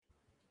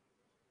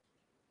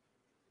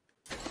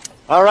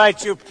All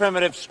right, you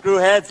primitive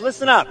screwheads,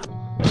 listen up.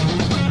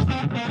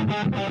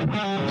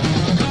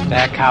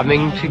 They're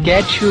coming to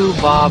get you,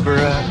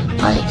 Barbara.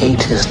 I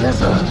ate his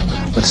liver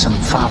with some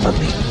fava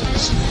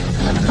beans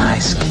and a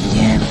nice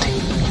Chianti.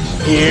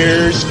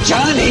 Here's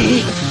Johnny.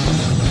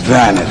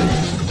 Vanity.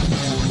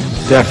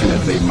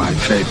 Definitely my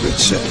favorite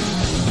sin.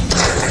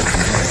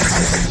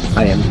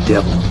 I am the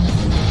devil,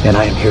 and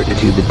I am here to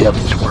do the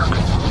devil's work.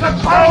 The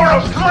power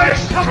of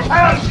Christ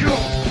compels you.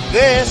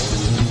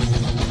 This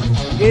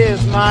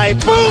is my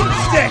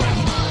boomstick.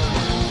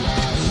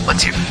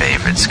 What's your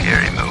favorite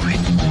scary movie?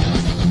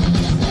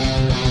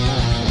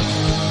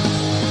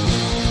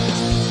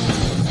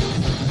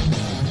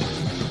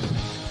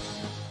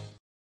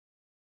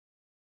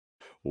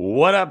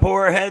 What up,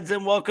 horror heads,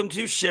 and welcome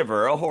to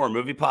Shiver, a horror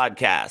movie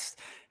podcast.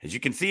 As you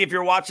can see, if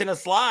you're watching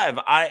us live,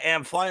 I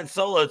am flying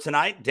solo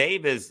tonight.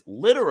 Dave is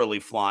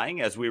literally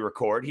flying as we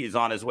record. He's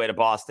on his way to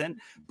Bahston,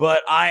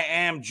 but I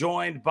am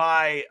joined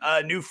by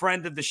a new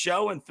friend of the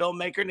show and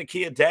filmmaker,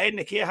 Nakeyah Dae.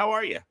 Nakeyah, how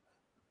are you?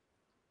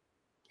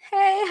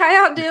 Hey,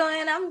 how y'all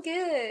doing? I'm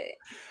good.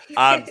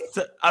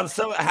 I'm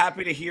so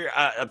happy to hear.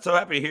 I'm so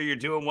happy to hear you're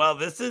doing well.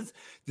 This has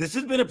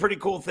been a pretty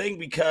cool thing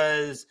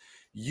because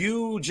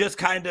you just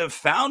kind of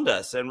found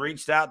us and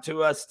reached out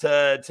to us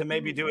to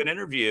maybe do an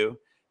interview.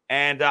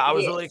 And I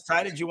was really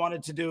excited you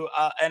wanted to do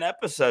an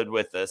episode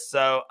with us.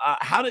 So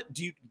how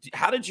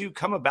did you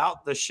come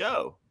about the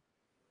show?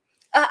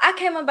 I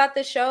came about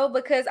the show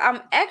because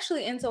I'm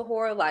actually into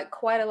horror like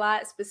quite a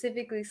lot,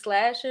 specifically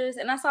slashers.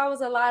 And I saw there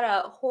was a lot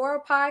of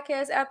horror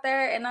podcasts out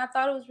there and I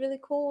thought it was really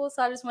cool.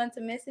 So I just wanted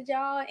to message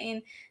y'all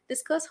and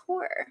discuss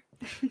horror.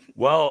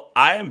 Well,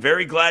 I am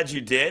very glad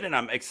you did. And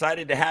I'm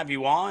excited to have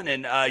you on.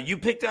 And you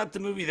picked out the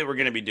movie that we're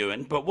going to be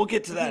doing, but we'll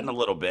get to that in a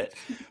little bit.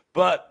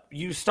 But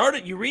you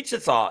reached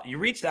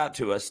out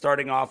to us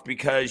starting off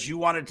because you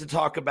wanted to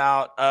talk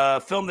about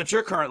a film that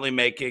you're currently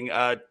making,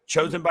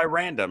 Chosen by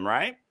Random,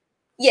 right?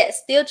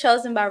 Yes, still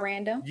chosen by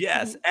random.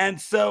 Yes.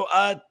 And so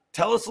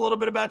tell us a little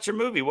bit about your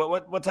movie.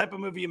 What type of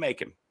movie are you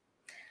making?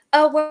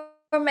 We're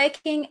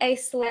making a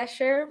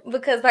slasher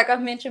because like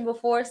I've mentioned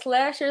before,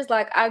 slashers,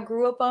 like I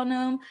grew up on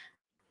them.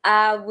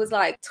 I was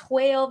like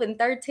 12 and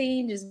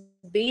 13, just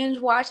binge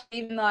watching,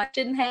 even though I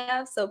shouldn't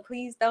have. So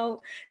please don't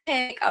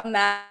panic. I'm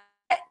not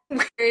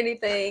or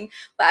anything.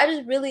 But I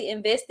just really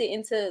invested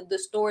into the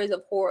stories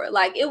of horror.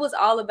 Like it was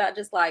all about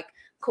just like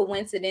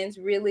coincidence,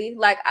 really.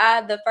 Like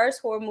the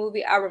first horror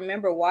movie I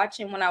remember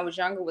watching when I was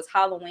younger was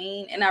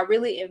Halloween, and I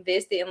really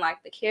invested in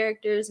like the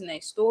characters and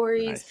their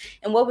stories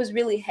and what was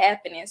really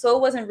happening. So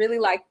it wasn't really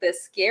like the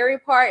scary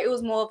part. It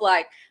was more of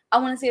like, I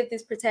want to see if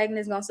this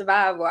protagonist is going to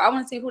survive, or I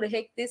want to see who the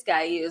heck this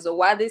guy is, or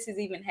why this is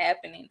even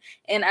happening.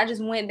 And I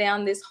just went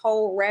down this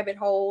whole rabbit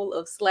hole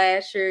of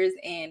slashers,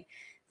 and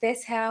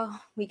that's how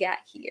we got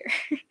here.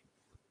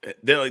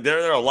 There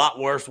are a lot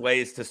worse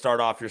ways to start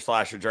off your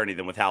slasher journey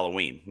than with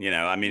Halloween. You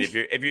know, I mean,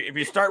 if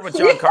you start with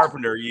John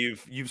Carpenter,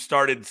 you've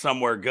started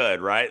somewhere good,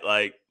 right?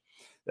 Like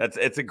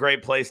it's a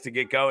great place to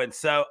get going.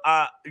 So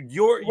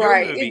your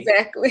right, movie,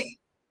 exactly.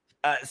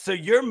 So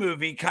your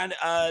movie, kind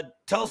of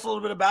tell us a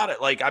little bit about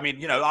it. Like, I mean,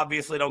 you know,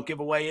 obviously don't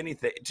give away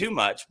anything too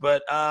much,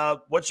 but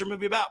what's your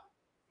movie about?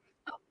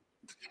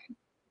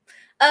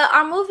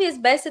 Our movie is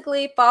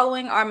basically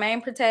following our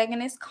main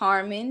protagonist,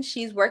 Carmen.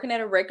 She's working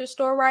at a record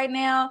store right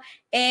now,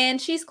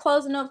 and she's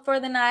closing up for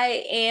the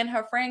night, and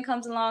her friend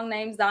comes along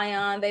named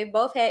Zion. They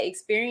both had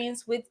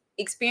experiences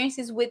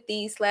with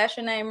the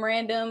slasher named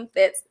Random.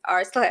 That's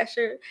our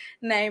slasher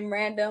named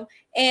Random.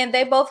 And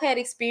they both had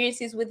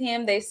experiences with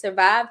him. They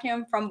survived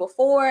him from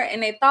before,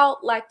 and they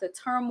thought like the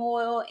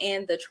turmoil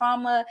and the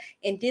trauma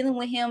and dealing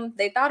with him,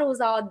 they thought it was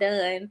all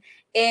done.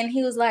 And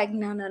he was like,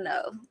 no,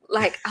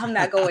 like, I'm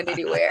not going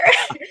anywhere.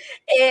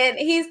 And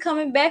he's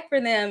coming back for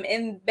them.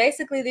 And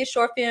basically this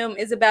short film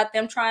is about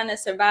them trying to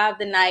survive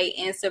the night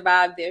and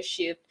survive their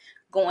shift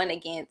going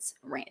against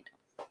Random.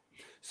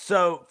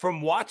 So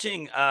from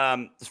watching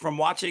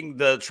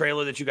the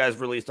trailer that you guys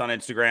released on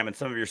Instagram and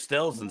some of your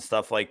stills and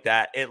stuff like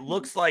that, it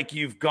looks like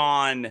you've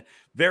gone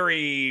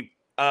very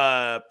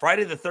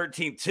Friday the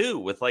 13th too,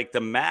 with like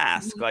the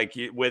mask, like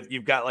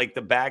you've got like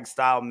the bag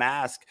style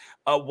mask.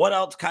 What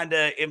else kind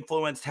of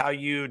influenced how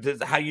you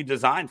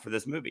designed for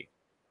this movie?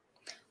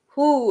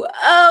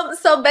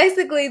 So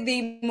basically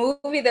the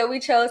movie that we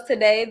chose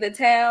today, The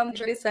Town,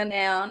 Dreaded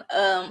Sundown,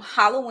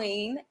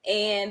 Halloween,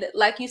 and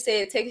like you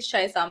said, Texas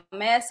Chainsaw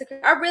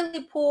Massacre. I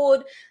really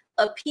pulled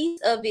a piece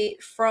of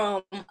it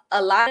from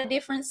a lot of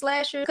different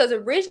slashers because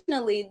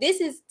originally this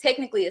is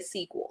technically a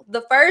sequel.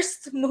 The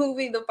first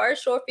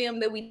short film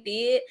that we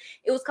did,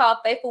 it was called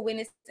Faithful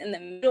Witness in the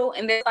Middle,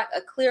 and there's like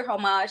a clear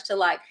homage to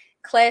like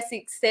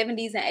classic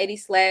 70s and 80s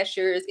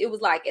slashers. It was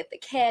like at the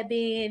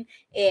cabin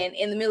and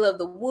in the middle of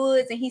the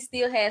woods, and he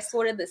still has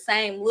sort of the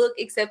same look,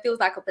 except it was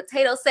like a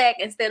potato sack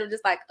instead of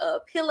just like a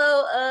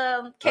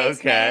pillow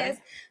case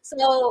mask.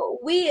 So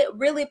I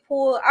really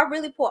pull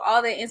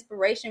all the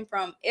inspiration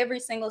from every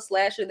single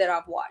slasher that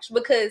I've watched,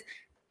 because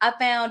I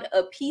found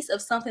a piece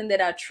of something that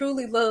I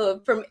truly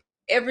love from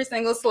every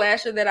single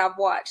slasher that I've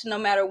watched, no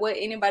matter what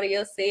anybody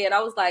else said.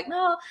 I was like,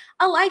 no,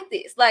 I like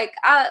this. Like,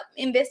 I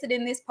invested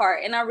in this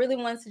part, and I really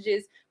wanted to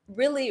just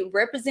really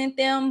represent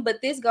them.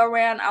 But this go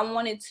around, I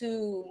wanted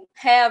to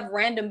have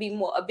Random be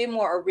a bit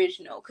more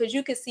original, because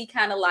you could see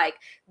kind of like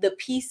the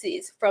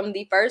pieces from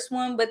the first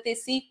one, but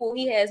this sequel,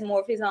 he has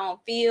more of his own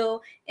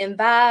feel and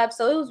vibe.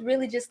 So it was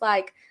really just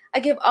like, I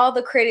give all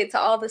the credit to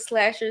all the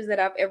slashers that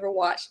I've ever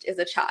watched as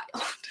a child.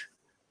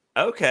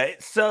 Okay,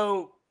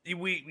 so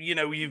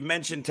you've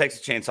mentioned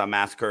Texas Chainsaw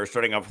Massacre,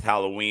 starting off with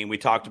Halloween. We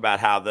talked about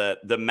how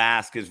the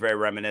mask is very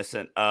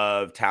reminiscent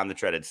of Town the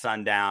Dreaded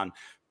Sundown,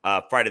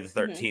 Friday the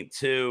 13th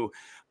too.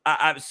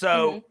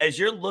 So as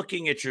you're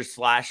looking at your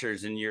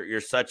slashers, and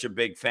you're such a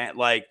big fan,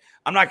 like,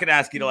 I'm not going to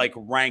ask you to like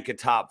rank a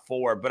top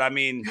 4, but I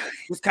mean,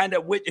 just kind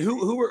of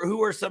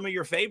who are some of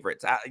your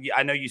favorites?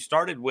 I know you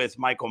started with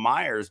Michael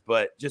Myers,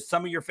 but just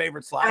some of your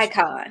favorite slashers.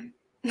 Icon.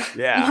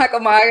 Yeah. Michael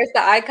Myers,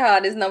 the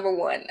Icon, is number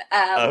 1.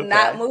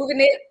 Not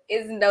moving it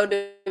is no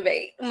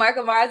debate.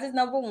 Michael Myers is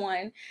number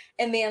 1,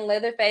 and then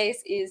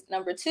Leatherface is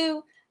number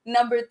 2.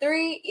 Number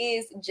 3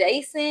 is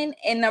Jason,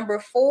 and number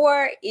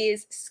 4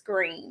 is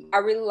Scream. I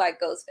really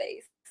like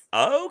Ghostface.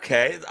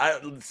 Okay,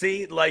 I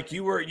see. Like,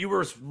 you were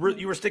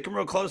sticking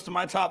real close to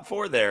my top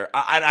 4 there.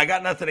 I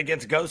got nothing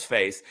against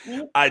Ghostface.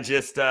 I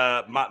just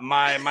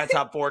my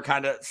top 4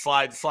 kind of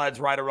slides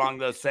right along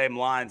those same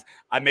lines.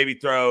 I maybe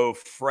throw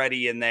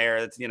Freddy in there.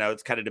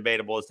 It's kind of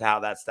debatable as to how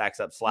that stacks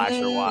up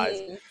slasher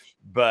wise.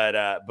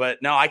 But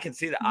no, I can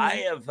see that.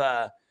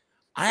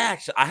 I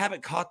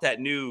haven't caught that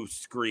new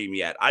Scream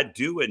yet. I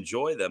do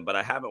enjoy them, but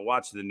I haven't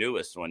watched the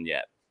newest one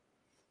yet.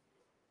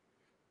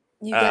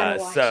 You gotta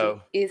watch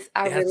it.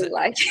 I really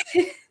like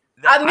it.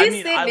 I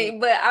miss Sydney,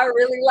 but I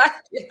really like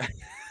it.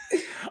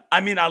 I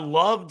mean, I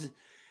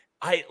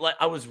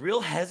was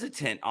real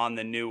hesitant on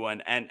the new one,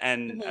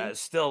 and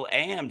still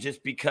am,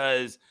 just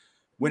because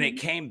when it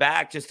came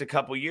back just a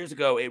couple years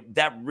ago,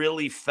 that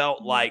really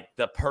felt like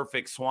the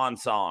perfect swan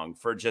song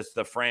for just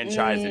the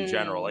franchise in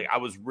general. Like, I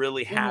was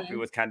really happy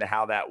with kind of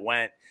how that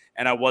went,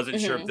 and I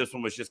wasn't sure if this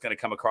one was just going to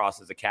come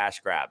across as a cash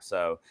grab.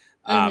 So,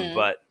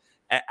 but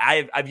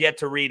I've yet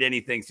to read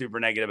anything super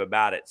negative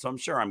about it, so I'm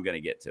sure I'm going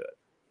to get to it.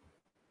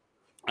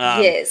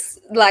 Yes,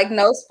 like,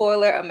 no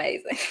spoiler,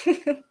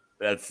 amazing.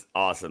 That's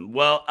awesome.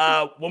 Well,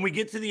 when we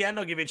get to the end,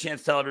 I'll give you a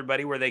chance to tell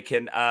everybody where they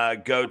can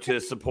go to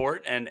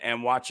support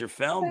and watch your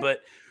film.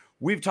 But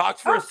we've talked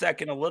for a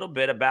second a little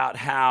bit about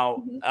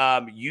how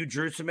you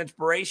drew some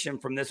inspiration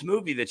from this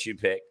movie that you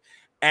picked.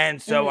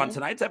 And so on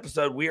tonight's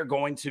episode, we are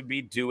going to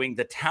be doing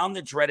The Town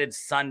That Dreaded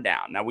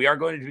Sundown. Now, we are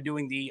going to be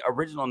doing the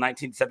original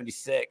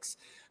 1976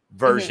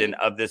 version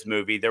of this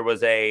movie. There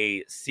was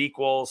a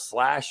sequel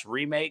 /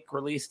 remake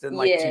released in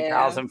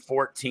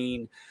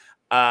 2014.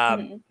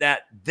 That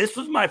this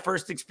was my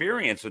first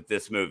experience with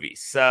this movie,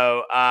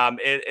 so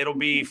it'll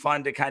be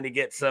fun to kind of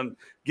get some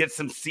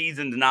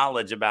seasoned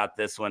knowledge about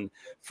this one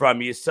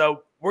from you.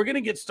 So we're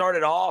gonna get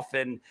started off,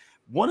 and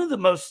one of the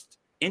most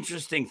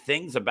interesting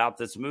things about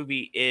this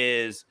movie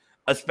is,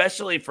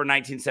 especially for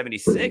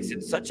 1976,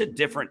 it's such a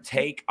different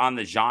take on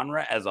the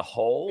genre as a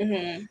whole.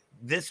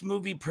 This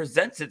movie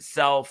presents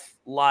itself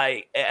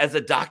like as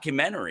a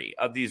documentary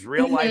of these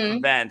real life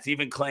events,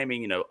 even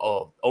claiming,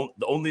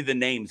 only the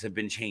names have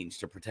been changed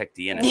to protect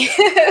the innocent.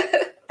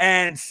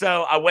 And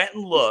so I went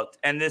and looked,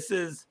 and this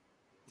is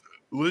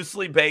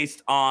loosely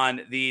based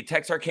on the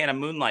Texarkana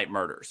Moonlight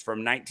Murders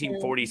from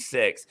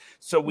 1946.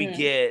 So we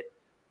get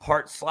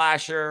part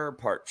slasher,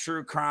 part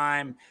true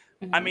crime.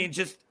 I mean,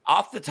 just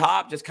off the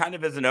top, just kind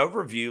of as an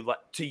overview, like,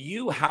 to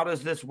you, how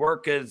does this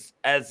work as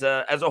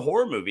a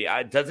horror movie?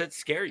 Does it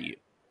scare you?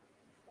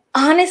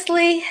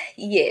 Honestly,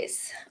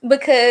 yes,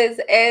 because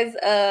as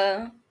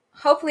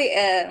hopefully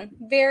a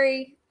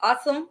very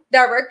awesome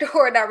director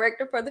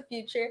for the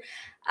future,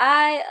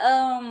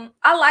 I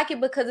like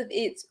it because of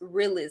its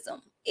realism.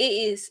 It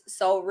is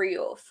so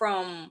real,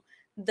 from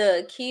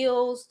the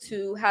kills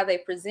to how they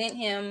present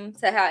him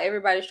to how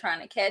everybody's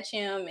trying to catch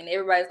him, and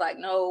everybody's like,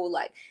 no,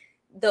 like,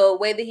 the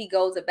way that he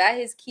goes about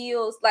his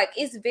kills, like,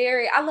 it's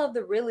I love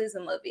the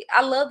realism of it.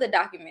 I love the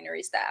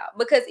documentary style,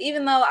 because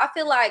even though I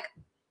feel like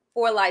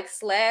for like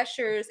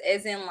slashers,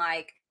 as in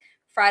like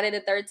Friday the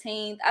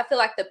 13th, I feel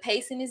like the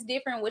pacing is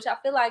different, which I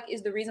feel like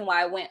is the reason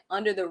why I went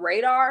under the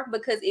radar,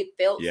 because it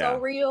felt so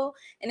real.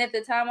 And at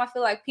the time, I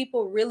feel like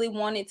people really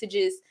wanted to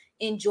just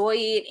enjoy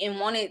it and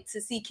wanted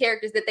to see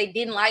characters that they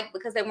didn't like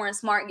because they weren't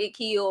smart get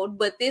killed.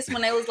 But this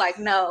one, they was like,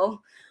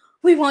 no,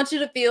 we want you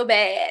to feel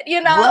bad,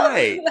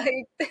 right?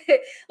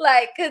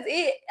 like, because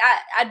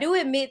I do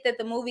admit that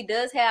the movie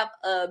does have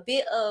a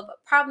bit of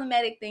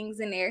problematic things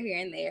in there here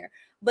and there,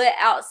 but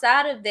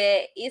outside of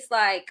that, it's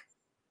like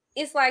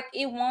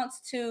it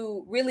wants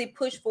to really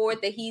push forward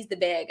that he's the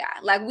bad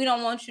guy. Like, we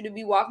don't want you to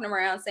be walking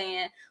around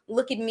saying,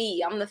 look at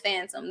me, I'm the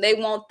Phantom. They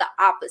want the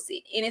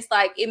opposite. And it's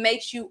like, it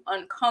makes you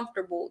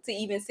uncomfortable to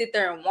even sit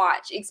there and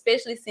watch,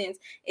 especially since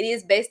it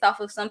is based off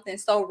of something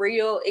so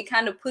real. It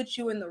kind of puts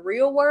you in the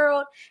real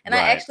world. And I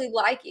actually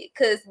like it,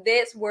 because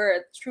that's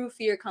where true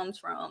fear comes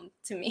from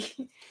to me.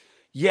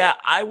 Yeah,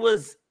 I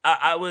was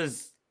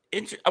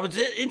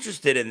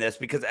interested in this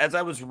because as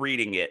I was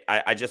reading it,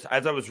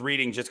 as I was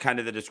reading just kind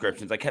of the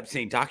descriptions, I kept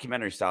seeing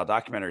documentary style.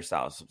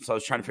 So I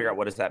was trying to figure out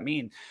what does that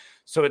mean.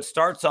 So it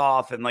starts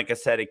off, and like I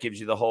said, it gives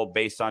you the whole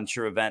based on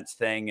true events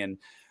thing. And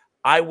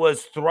I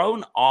was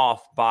thrown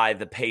off by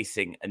the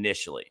pacing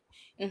initially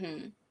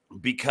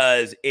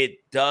because it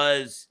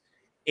does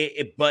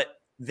it. But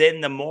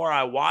then the more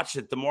I watched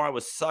it, the more I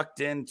was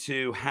sucked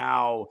into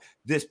how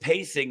this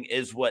pacing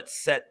is what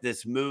set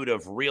this mood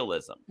of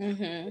realism. If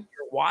you're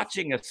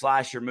watching a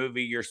slasher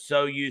movie, you're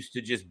so used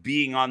to just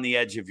being on the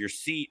edge of your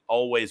seat,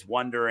 always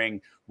wondering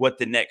what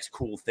the next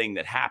cool thing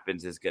that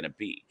happens is going to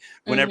be.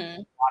 Whenever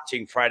you're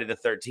watching Friday the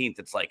 13th,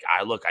 it's like,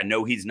 I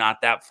know he's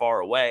not that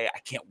far away. I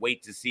can't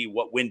wait to see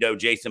what window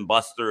Jason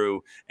busts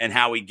through and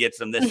how he gets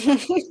them this time.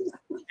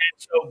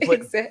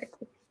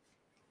 Exactly.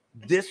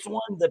 This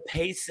one, the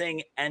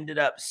pacing ended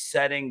up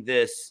setting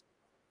this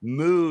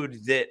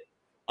mood that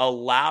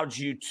allowed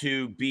you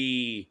to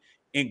be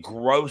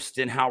engrossed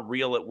in how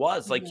real it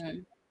was. Like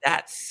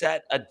that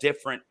set a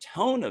different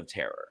tone of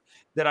terror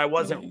that I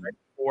wasn't ready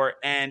for.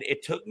 And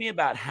it took me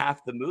about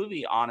half the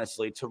movie,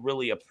 honestly, to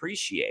really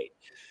appreciate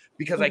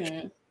because I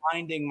kept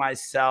finding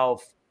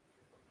myself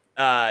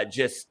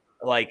just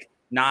like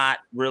not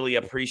really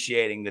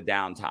appreciating the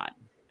downtime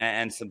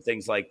and some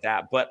things like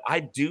that. But I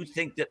do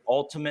think that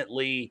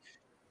ultimately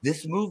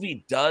this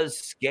movie does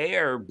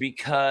scare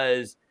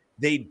because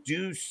they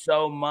do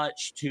so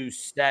much to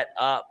set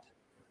up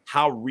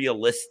how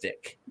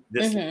realistic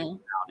this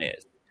town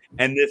is.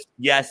 And this,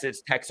 yes,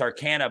 it's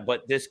Texarkana,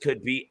 but this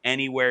could be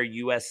anywhere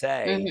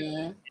USA in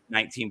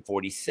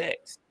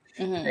 1946.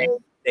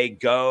 They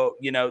go,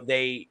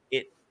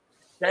 it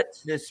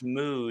sets this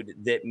mood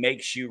that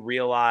makes you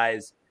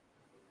realize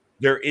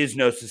there is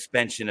no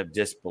suspension of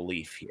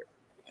disbelief here.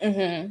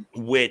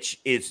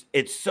 Which is,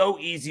 it's so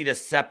easy to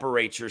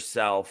separate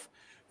yourself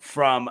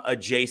from a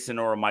Jason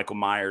or a Michael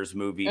Myers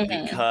movie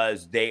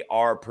because they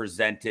are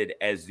presented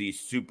as these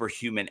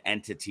superhuman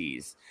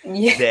entities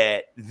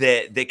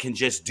that can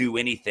just do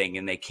anything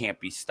and they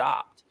can't be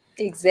stopped.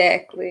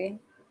 Exactly.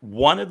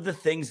 One of the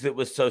things that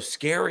was so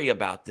scary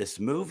about this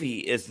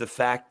movie is the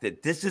fact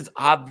that this is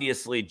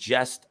obviously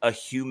just a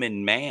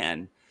human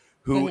man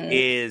who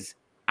is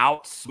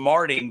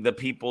outsmarting the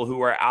people who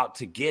are out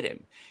to get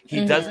him.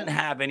 He doesn't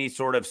have any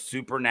sort of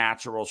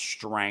supernatural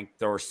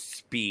strength or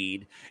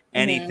speed,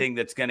 anything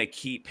that's going to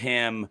keep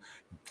him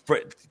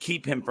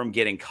from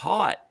getting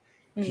caught.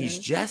 He's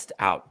just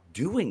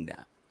outdoing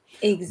them.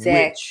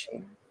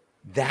 Exactly.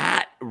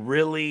 That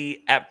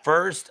really, at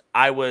first,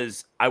 I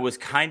was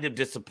kind of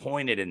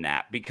disappointed in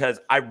that because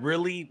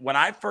when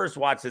I first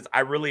watched this,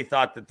 I really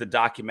thought that the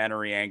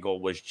documentary angle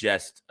was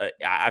just,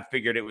 I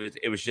figured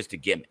it was just a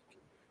gimmick.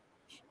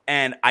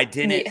 And I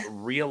didn't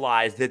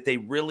realize that they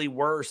really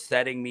were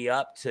setting me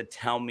up to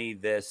tell me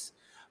this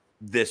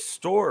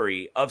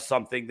story of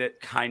something that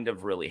kind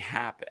of really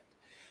happened.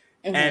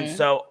 And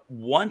so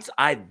once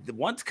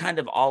kind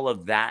of all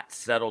of that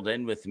settled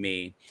in with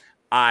me,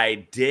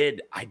 I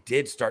did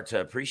start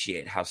to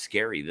appreciate how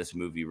scary this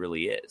movie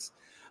really is.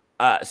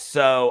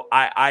 So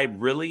I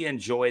really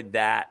enjoyed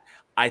that.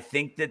 I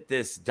think that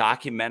this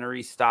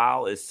documentary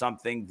style is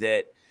something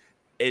that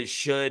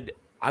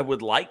I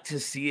would like to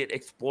see it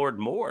explored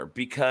more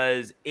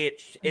because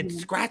it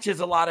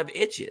scratches a lot of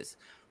itches,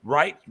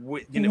 right?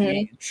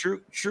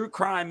 True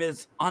crime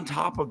is on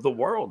top of the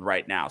world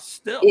right now.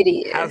 Still, it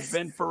is. Has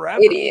been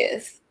forever. It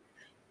is.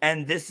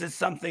 And this is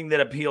something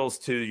that appeals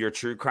to your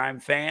true crime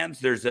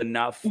fans. There's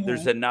enough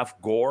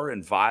gore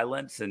and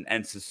violence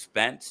and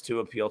suspense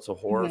to appeal to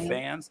horror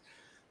fans.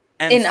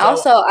 And so,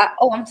 also,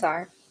 I'm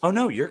sorry. Oh,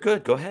 no, you're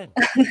good. Go ahead.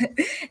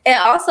 And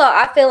also,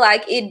 I feel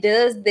like it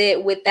does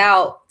that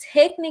without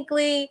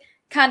technically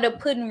kind of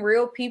putting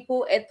real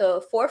people at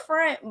the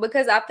forefront,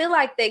 because I feel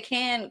like they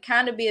can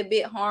kind of be a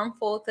bit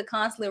harmful to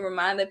constantly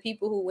remind the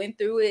people who went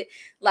through it,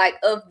 like,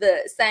 of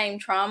the same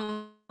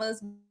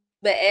traumas.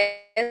 But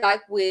as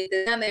like with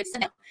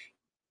the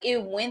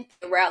it went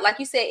the route, like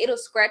you said, it'll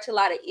scratch a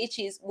lot of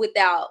itches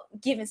without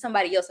giving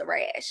somebody else a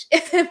rash,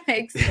 if that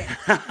makes sense.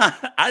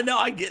 I know,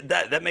 I get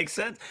that. That makes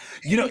sense.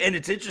 And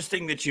it's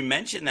interesting that you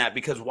mentioned that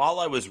because while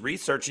I was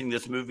researching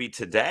this movie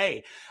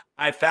today,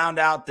 I found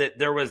out that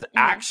there was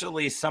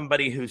actually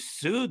somebody who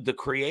sued the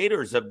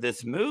creators of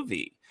this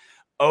movie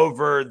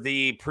over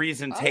the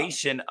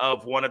presentation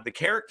of one of the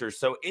characters.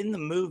 So in the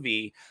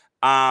movie,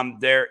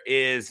 there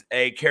is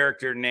a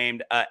character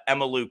named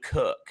Emmylou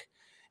Cook.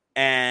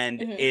 And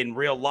in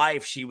real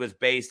life, she was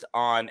based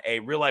on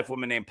a real life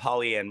woman named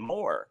Polly Ann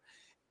Moore.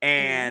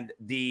 And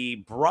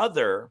the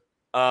brother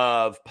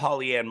of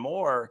Polly Ann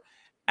Moore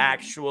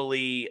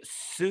actually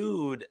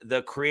sued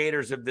the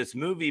creators of this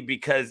movie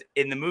because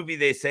in the movie,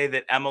 they say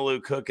that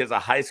Emmylou Cook is a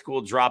high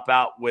school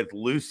dropout with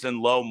loose and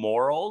low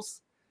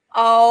morals.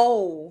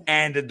 Oh.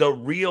 And the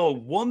real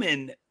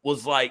woman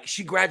was like,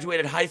 she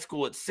graduated high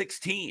school at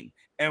 16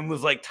 and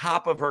was like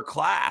top of her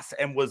class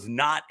and was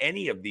not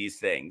any of these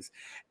things.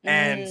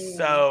 And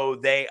so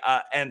they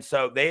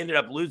ended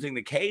up losing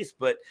the case,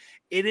 but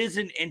it is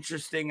an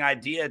interesting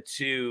idea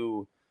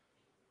to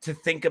to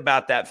think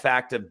about that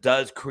fact of,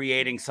 does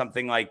creating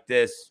something like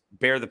this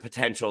bear the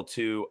potential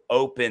to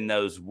open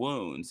those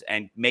wounds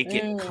and make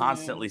it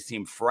constantly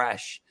seem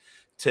fresh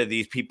to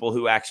these people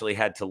who actually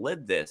had to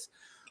live this?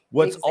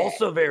 What's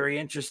also very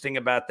interesting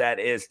about that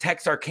is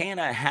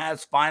Texarkana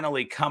has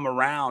finally come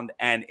around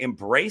and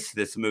embraced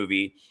this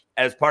movie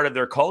as part of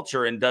their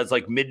culture and does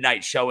like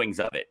midnight showings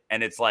of it.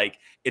 And it's like,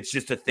 it's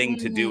just a thing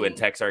to do in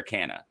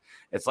Texarkana.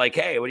 It's like,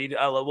 hey, what do you do?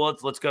 Oh, well,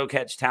 let's go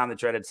catch Town the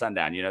Dreaded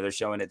Sundown. You know, they're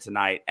showing it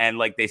tonight. And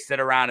like, they sit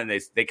around and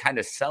they kind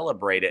of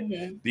celebrate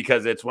it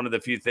because it's one of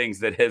the few things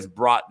that has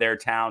brought their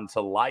town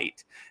to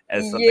light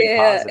as something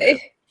positive.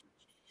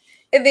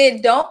 And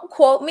then don't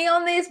quote me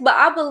on this, but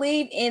I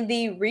believe in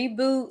the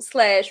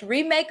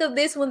reboot/remake of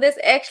this one. That's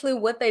actually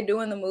what they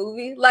do in the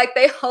movie. Like,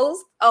 they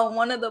host on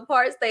one of the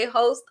parts, they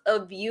host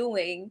a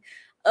viewing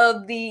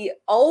of the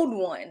old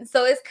one.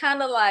 So it's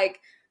kind of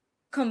like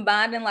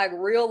combining like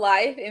real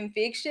life and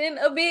fiction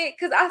a bit,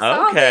 because I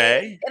saw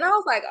that and I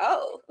was like,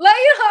 oh, like,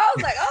 you know, I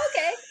was like,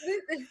 okay,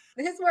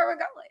 this is where we're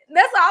going.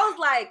 That's why I was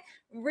like,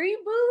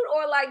 reboot,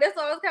 or like, that's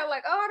why I was kind of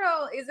like, oh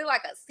no, is it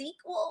like a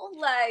sequel?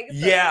 Like,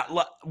 so. Yeah,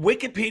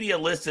 Wikipedia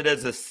listed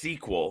as a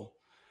sequel,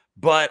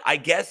 but I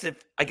guess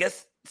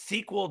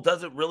sequel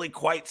doesn't really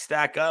quite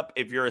stack up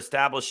if you're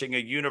establishing a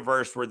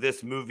universe where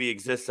this movie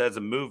exists as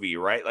a movie,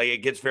 right? Like, it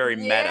gets very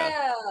meta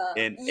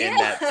in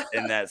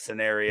that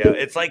scenario.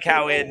 It's like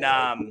how in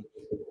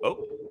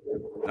oh,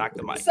 knock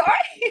the mic. Sorry.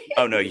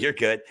 Oh no, you're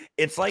good.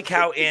 It's like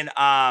how in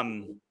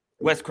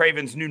Wes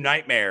Craven's New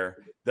Nightmare,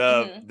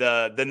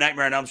 the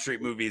Nightmare on Elm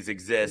Street movies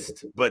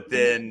exist, but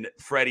then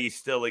Freddy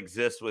still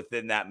exists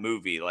within that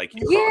movie. Like,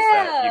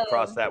 you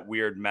cross that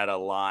weird meta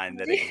line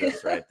that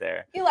exists right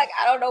there. You're like,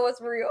 I don't know what's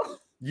real.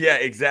 Yeah,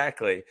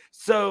 exactly.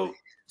 So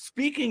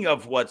speaking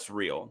of what's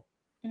real,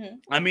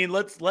 I mean,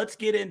 let's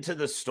get into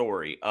the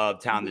story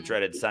of Town the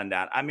Dreaded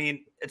Sundown. I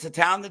mean, it's a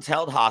town that's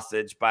held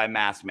hostage by a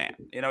masked man.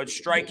 You know, it's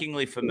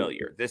strikingly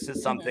familiar. This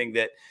is something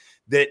that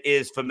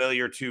is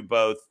familiar to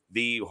both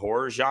the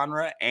horror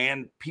genre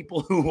and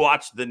people who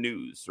watch the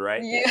news,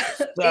 right? Yeah,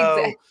 so,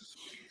 exactly.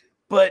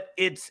 But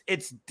it's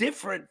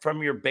different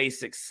from your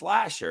basic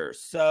slasher.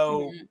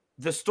 So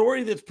the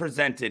story that's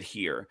presented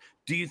here,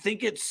 do you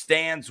think it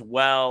stands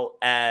well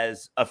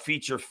as a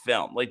feature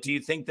film? Like, do you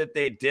think that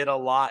they did a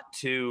lot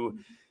to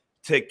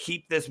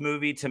keep this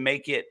movie, to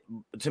make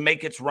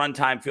its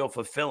runtime feel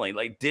fulfilling?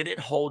 Like, did it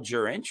hold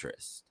your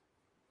interest?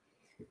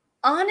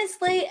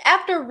 Honestly,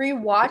 after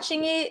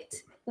rewatching it,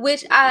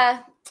 which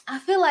I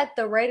feel like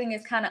the rating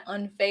is kind of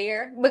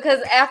unfair,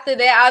 because after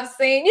that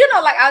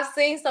I've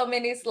seen so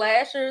many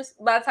slashers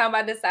by the time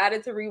I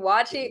decided to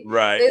rewatch it.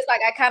 Right. So it's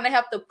like I kind of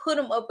have to put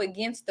them up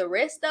against the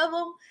rest of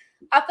them.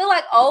 I feel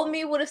like old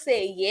me would have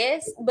said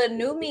yes, but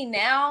new me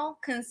now,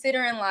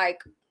 considering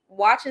like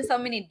watching so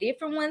many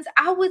different ones,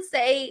 I would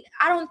say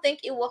I don't think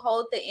it will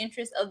hold the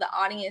interest of the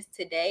audience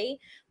today,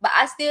 but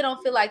I still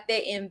don't feel like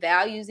that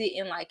invalues it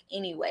in like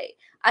any way.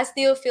 I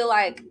still feel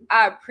like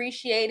I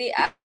appreciate it.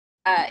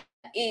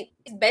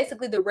 It's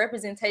basically the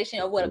representation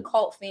of what a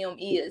cult film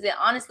is. It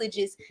honestly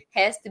just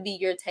has to be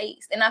your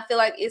taste. And I feel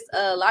like it's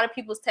a lot of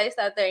people's taste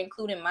out there,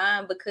 including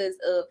mine, because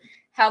of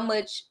how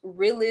much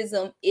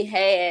realism it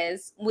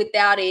has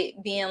without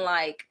it being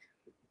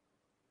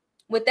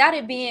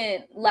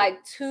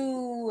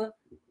too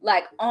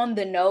like on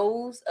the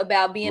nose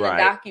about being a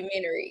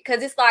documentary.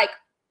 Because it's like,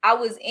 I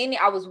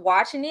was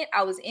watching it,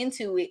 I was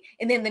into it,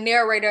 and then the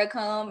narrator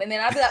come, and then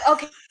I'd be like,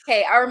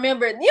 okay, I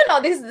remember,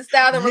 this is the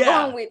style that we're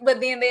going with, but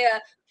then they'll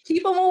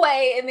keep them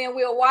away, and then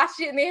we'll watch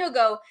it, and then he'll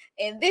go,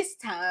 and this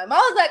time, I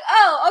was like,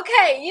 oh,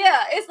 okay,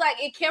 yeah, it's like,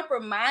 it kept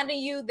reminding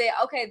you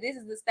that, okay, this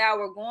is the style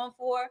we're going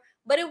for,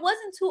 but it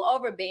wasn't too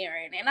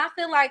overbearing, and I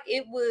feel like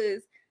it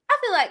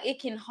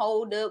can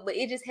hold up, but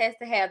it just has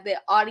to have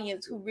that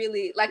audience who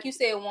really, like you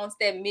said, wants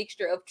that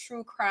mixture of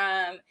true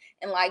crime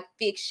and like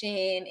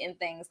fiction and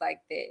things like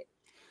that.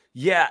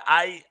 Yeah,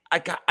 I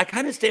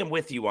kind of stand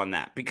with you on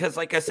that, because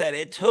like I said,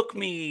 it took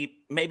me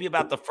maybe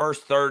about the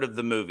first third of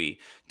the movie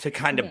to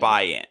kind of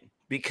buy in,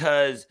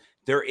 because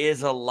there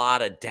is a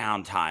lot of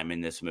downtime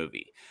in this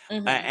movie.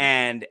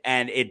 And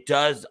it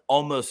does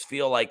almost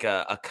feel like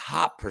a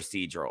cop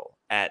procedural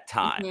at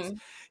times.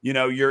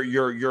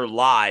 You're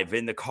live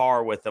in the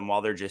car with them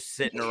while they're just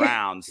sitting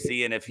around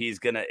seeing if he's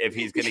gonna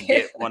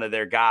get one of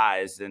their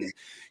guys, and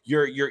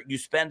you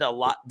spend a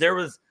lot. There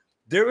was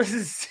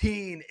a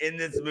scene in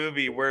this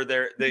movie where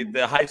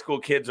the high school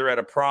kids are at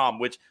a prom,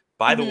 which,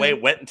 by the way,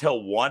 went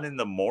until 1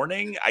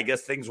 a.m. I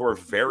guess things were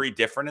very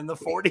different in the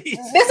 40s.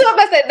 That's what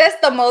I said. That's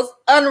the most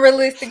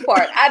unrealistic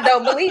part. I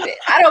don't believe it.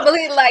 I don't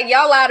believe, like,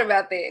 y'all lied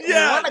about that.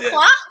 Yeah, 1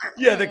 o'clock?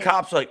 Yeah, the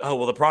cops are like, oh,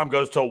 well, the prom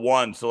goes till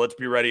 1, so let's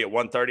be ready at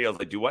 1:30. I was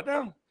like, do what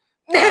now?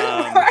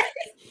 Right.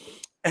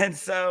 And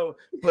so,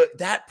 but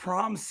that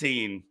prom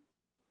scene,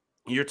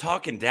 you're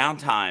talking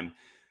downtime,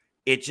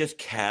 it just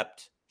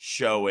kept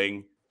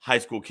showing high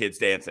school kids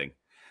dancing.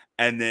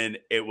 And then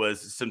it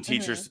was some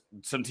teachers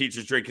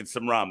drinking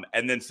some rum,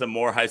 and then some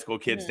more high school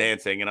kids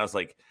dancing. And I was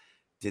like,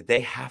 did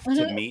they have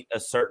to meet a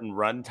certain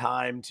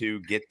runtime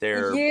to get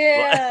their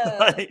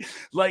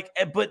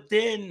but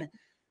then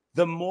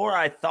the more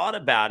I thought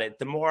about it,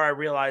 the more I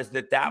realized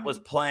that was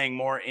playing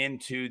more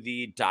into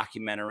the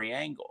documentary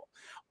angle.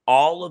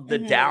 All of the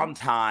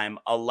downtime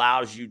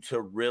allows you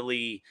to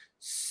really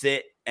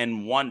sit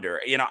and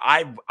wonder. You know,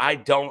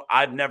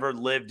 I've never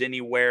lived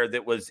anywhere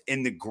that was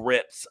in the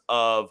grips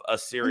of a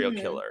serial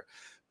killer.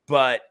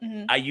 But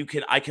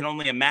I can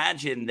only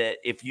imagine that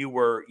if you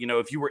were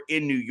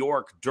in New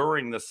York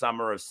during the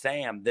summer of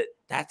Sam,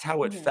 that's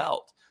how it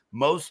felt.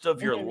 Most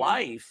of your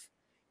life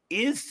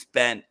is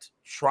spent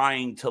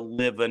trying to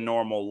live a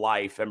normal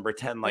life and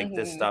pretend like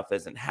this stuff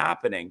isn't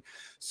happening.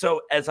 So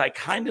as I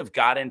kind of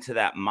got into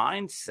that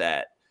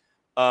mindset,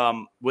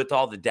 with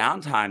all the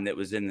downtime that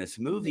was in this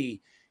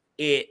movie,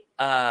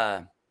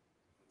 I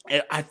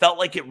felt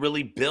like it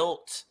really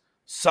built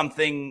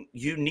something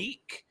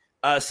unique.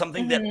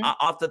 Something that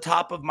off the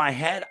top of my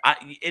head,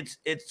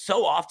 it's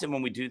so often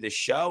when we do this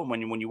show,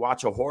 when you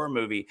watch a horror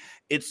movie,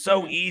 it's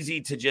so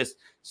easy to just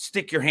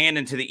stick your hand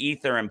into the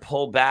ether and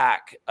pull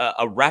back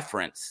a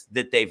reference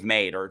that they've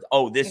made, or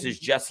this is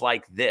just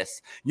like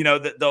this. You know,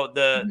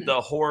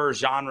 the horror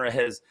genre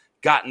has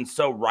gotten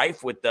so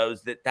rife with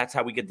those that's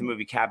how we get the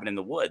movie Cabin in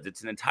the Woods.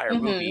 It's an entire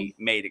movie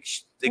made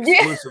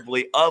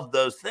exclusively of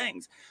those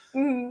things.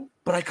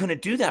 But I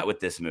couldn't do that with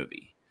this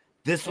movie.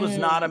 This was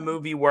not a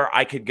movie where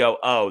I could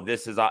go,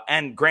 this is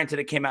and granted,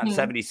 it came out in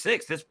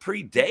 76. This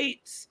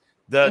predates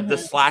the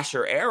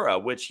slasher era,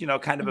 which, you know,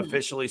 kind of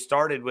officially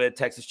started with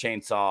Texas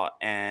Chainsaw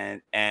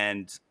and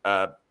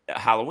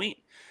Halloween,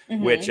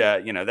 which,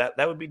 you know,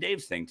 that would be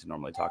Dave's thing to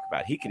normally talk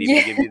about. He could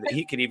even give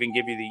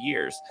you the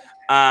years.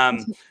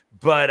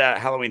 But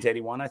Halloween's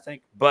 81, I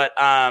think. But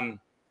I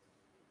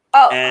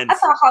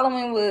thought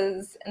Halloween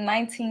was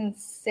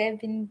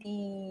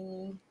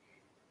 1970.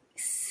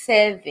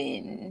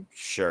 7.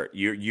 Sure,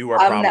 you are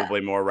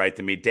probably more right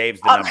than me.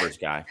 Dave's the numbers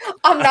guy.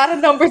 I'm not a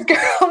numbers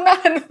girl.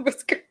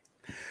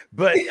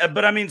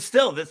 But I mean,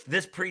 still,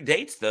 this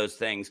predates those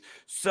things.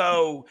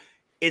 So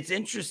it's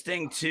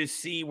interesting to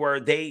see where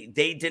they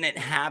didn't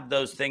have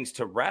those things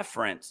to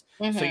reference.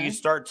 So you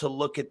start to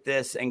look at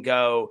this and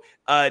go,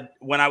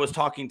 when I was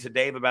talking to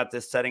Dave about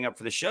this setting up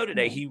for the show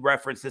today, he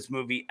referenced this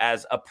movie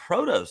as a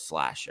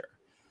proto-slasher.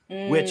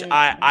 Which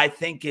I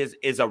think is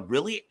a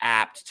really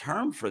apt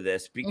term for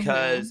this,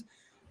 because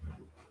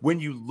when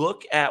you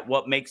look at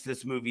what makes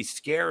this movie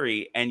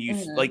scary, and you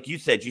like you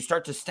said, you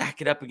start to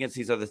stack it up against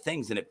these other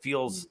things and it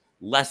feels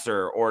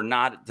lesser or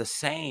not the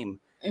same.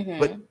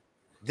 But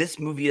this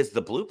movie is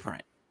the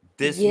blueprint.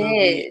 This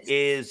movie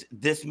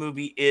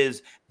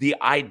is the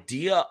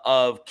idea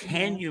of,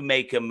 can you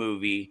make a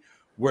movie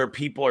where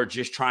people are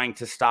just trying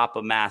to stop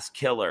a mass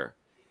killer,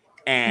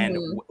 and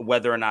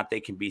whether or not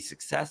they can be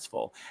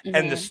successful.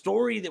 And the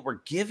story that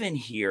we're given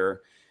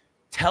here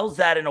tells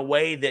that in a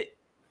way that,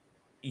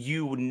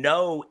 you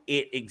know,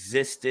 it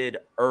existed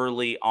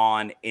early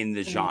on in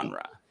the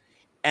genre.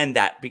 And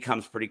that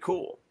becomes pretty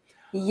cool.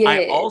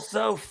 I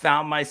also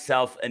found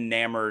myself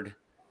enamored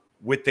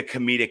with the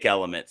comedic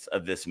elements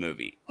of this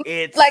movie.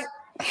 It's like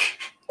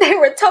they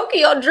were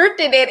Tokyo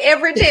drifting at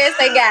every chance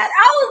they got.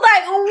 I was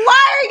like,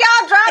 why are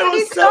y'all driving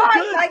these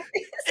cars like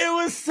this? It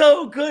was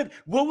so good.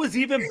 What was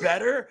even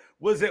better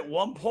was at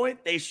one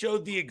point they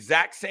showed the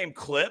exact same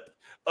clip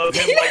of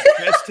him like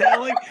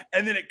fishtailing,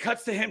 and then it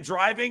cuts to him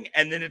driving,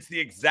 and then it's the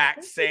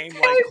exact same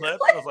like clip.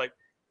 I was like,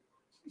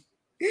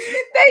 they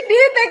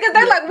did that because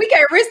they're like, we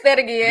can't risk that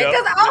again.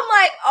 Because I'm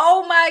like,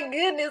 oh my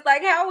goodness,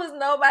 like how was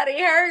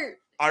nobody hurt?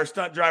 Our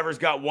stunt driver's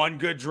got one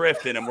good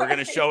drift in him. We're going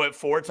to show it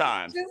 4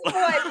 times. Just in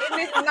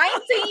this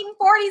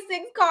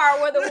 1946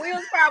 car where the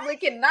wheels probably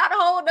cannot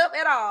hold up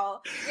at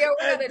all. Yeah,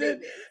 we're going to do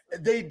this.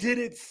 They did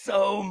it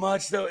so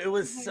much, though. It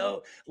was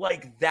so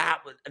like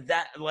that.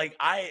 Like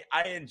I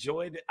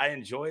enjoyed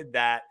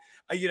that.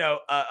 You know,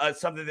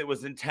 something that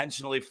was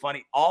intentionally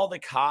funny. All the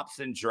cops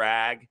in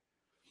drag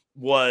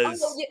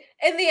was,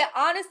 and then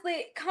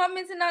honestly,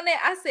 commenting on that,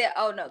 I said,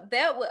 "Oh no,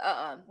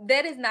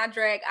 that is not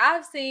drag.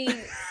 I've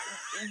seen."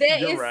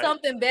 There is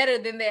something better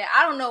than that.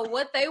 I don't know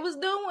what they was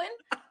doing,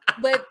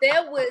 but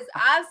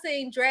I've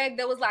seen drag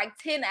that was like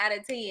 10 out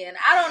of 10.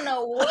 I don't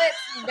know what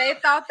they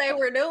thought they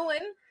were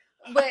doing,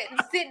 but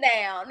sit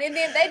down. And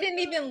then they didn't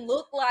even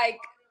look like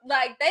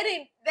they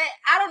didn't,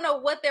 I don't know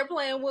what their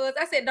plan was.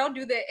 I said, don't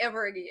do that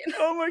ever again.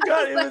 Oh my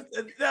God.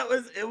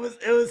 It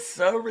was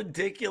so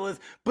ridiculous.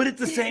 But at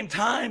the same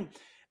time,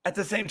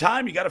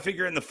 you got to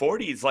figure in the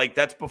 40s, like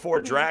that's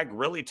before drag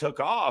really took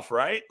off,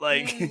 right?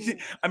 Like,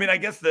 I mean, I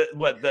guess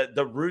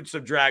the roots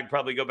of drag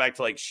probably go back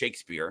to like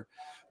Shakespeare,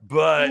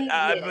 but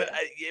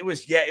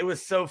it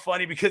was so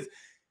funny because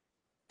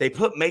they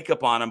put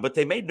makeup on them, but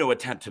they made no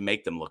attempt to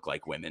make them look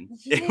like women.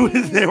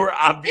 They were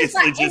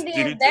obviously just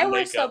dudes in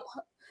makeup.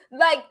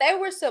 They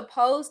were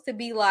supposed to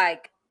be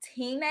like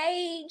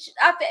teenage.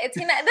 That's what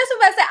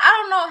I said. I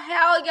don't know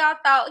how y'all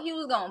thought he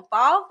was gonna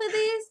fall for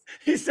this.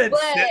 He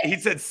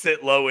said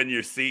sit low in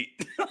your seat.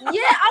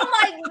 Yeah, I'm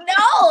like,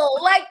 no,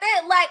 like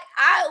that, like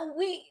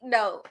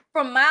no.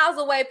 From miles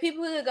away,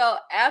 people could go,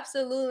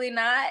 absolutely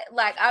not.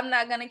 Like, I'm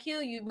not gonna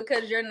kill you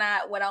because you're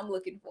not what I'm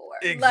looking for.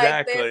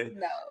 Exactly. Like,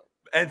 no.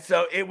 And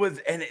so it was,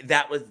 and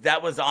that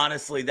was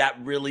honestly, that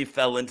really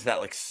fell into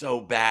that like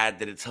so bad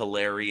that it's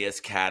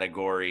hilarious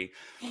category.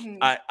 Mm-hmm.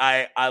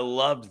 I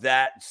loved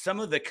that. Some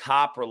of the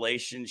cop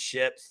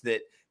relationships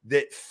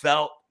that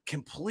felt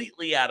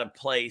completely out of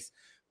place,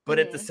 but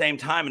at the same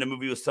time, in a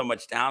movie with so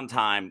much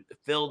downtime,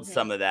 filled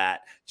some of that.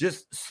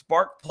 Just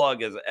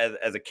Sparkplug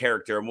as a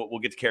character, and we'll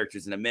get to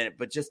characters in a minute,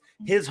 but just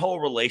his whole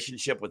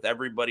relationship with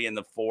everybody in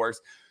the force.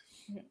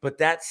 But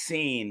that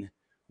scene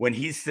when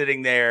he's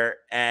sitting there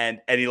and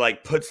he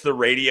like puts the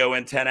radio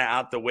antenna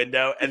out the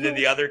window, and then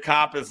the other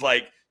cop is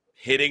like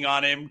hitting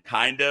on him,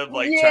 kind of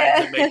like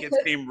trying to make it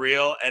seem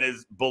real, and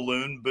his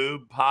balloon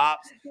boob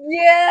pops.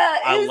 Yeah.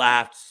 I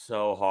laughed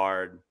so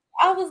hard.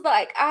 I was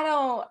like,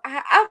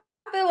 I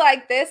feel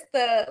like that's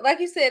like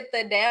you said,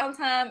 the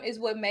downtime is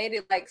what made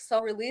it like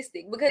so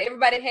realistic, because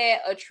everybody had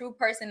a true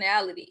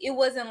personality. It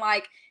wasn't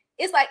like,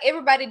 it's like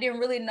everybody didn't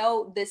really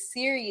know the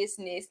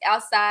seriousness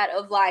outside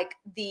of like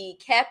the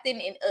captain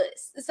and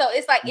us. So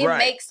it's like, it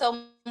makes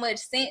so much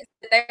sense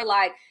that they're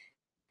like,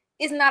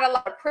 it's not a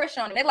lot of pressure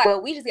on them. They're like,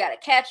 well, we just got to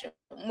catch him.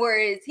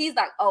 Whereas he's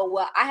like, oh,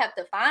 well, I have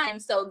to find him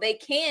so they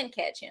can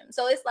catch him.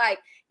 So it's like,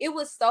 it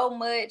was so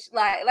much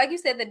like you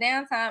said, the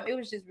downtime, it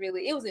was just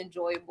really, it was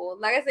enjoyable.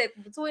 Like I said,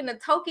 between the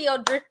Tokyo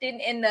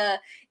drifting and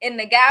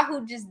the guy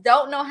who just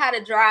don't know how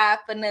to drive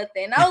for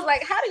nothing. I was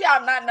like, how do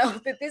y'all not know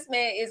that this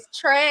man is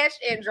trash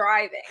and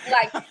driving?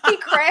 Like, he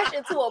crashed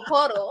into a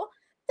puddle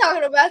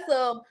talking about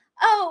some,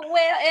 oh,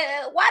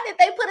 well, why did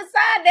they put a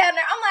sign down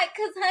there? I'm like,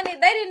 because, honey,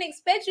 they didn't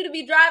expect you to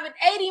be driving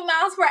 80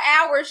 miles per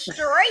hour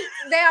straight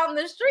down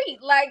the street.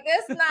 Like,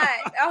 that's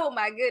not, oh,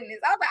 my goodness.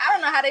 I was like, I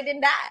don't know how they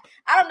didn't die.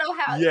 I don't know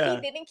how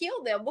he didn't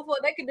kill them before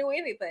they could do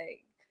anything.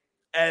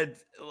 And,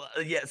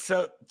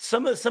 so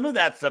some of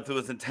that stuff that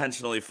was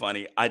intentionally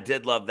funny, I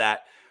did love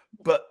that.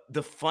 But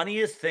the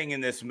funniest thing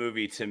in this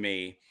movie to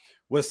me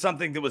was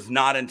something that was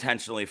not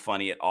intentionally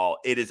funny at all.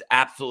 It is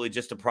absolutely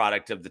just a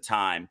product of the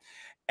time.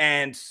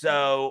 And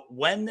so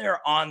when they're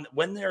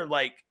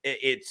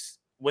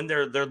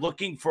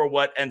looking for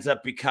what ends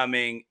up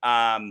becoming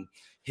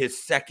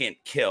his second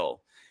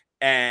kill.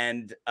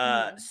 And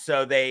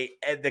so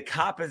the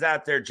cop is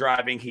out there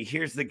driving. He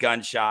hears the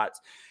gunshots.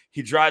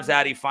 He drives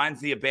out. He finds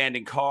the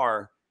abandoned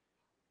car.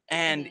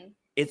 And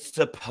it's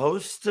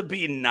supposed to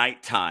be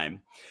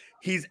nighttime.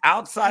 He's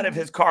outside of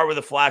his car with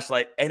a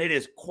flashlight, and it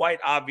is quite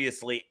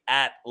obviously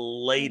at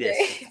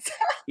latest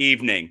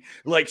evening.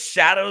 Like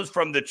shadows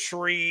from the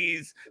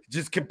trees,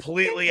 just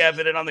completely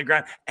evident on the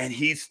ground, and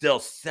he's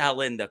still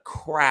selling the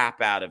crap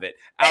out of it.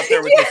 Out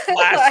there with his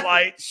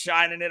flashlight,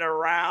 shining it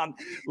around,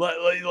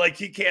 like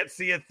he can't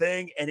see a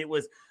thing. And it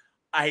was,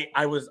 I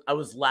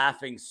was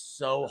laughing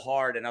so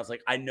hard, and I was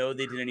like, I know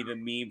they didn't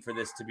even mean for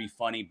this to be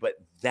funny, but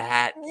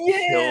that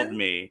killed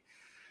me.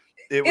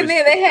 Then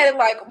they had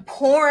like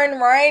pouring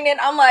rain, and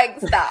I'm like,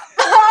 stop.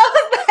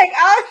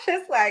 I was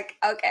just like,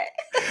 okay.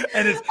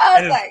 And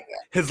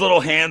his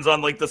little hands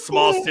on like the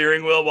small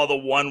steering wheel while the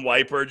one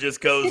wiper just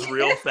goes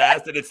real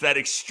fast, and it's that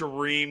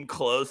extreme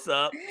close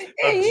up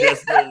of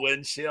just the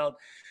windshield.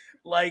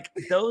 Like,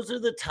 those are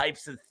the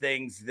types of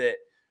things that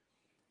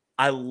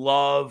I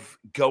love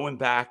going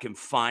back and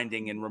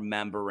finding and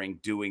remembering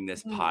doing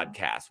this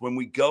podcast. When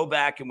we go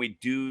back and we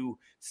do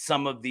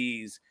some of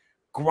these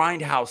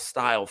grindhouse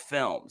style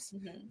films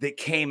that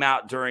came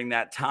out during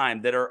that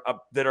time that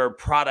are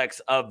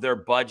products of their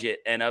budget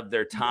and of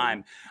their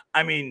time.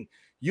 I mean,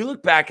 you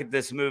look back at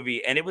this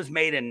movie, and it was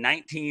made it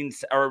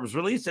was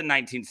released in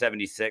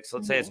 1976.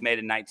 Let's say it's made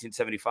in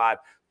 1975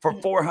 for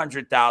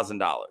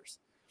 $400,000,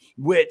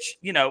 which,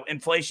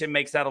 inflation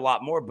makes that a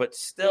lot more, but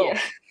still,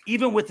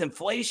 even with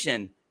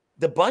inflation,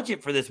 the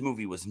budget for this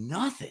movie was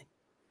nothing.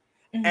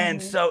 And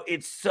so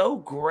it's so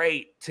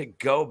great to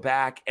go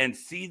back and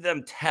see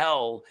them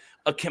tell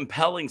a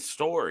compelling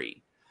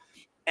story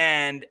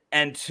and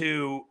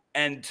to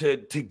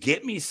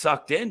get me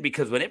sucked in,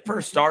 because when it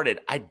first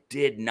started, I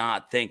did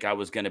not think I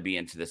was going to be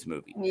into this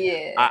movie.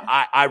 Yeah.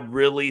 I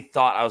really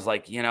thought, I was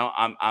like,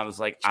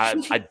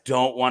 I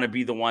don't want to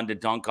be the one to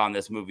dunk on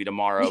this movie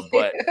tomorrow,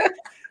 but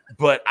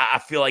I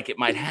feel like it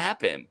might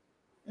happen.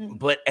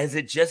 But as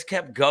it just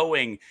kept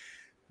going,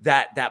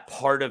 that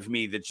part of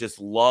me that just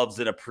loves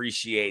and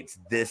appreciates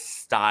this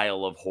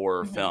style of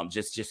horror film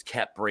just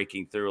kept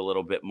breaking through a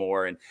little bit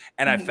more. And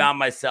I found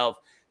myself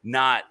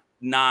not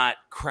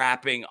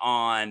crapping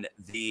on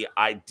the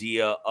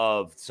idea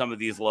of some of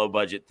these low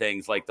budget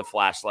things like the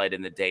flashlight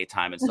in the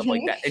daytime and stuff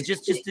like that, and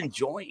just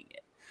enjoying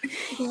it.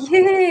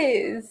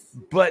 Yes.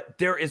 But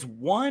there is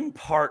one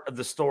part of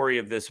the story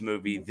of this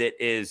movie that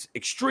is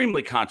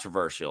extremely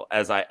controversial,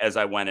 as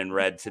I went and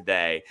read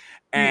today.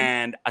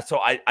 And so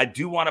I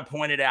do want to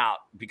point it out,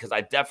 because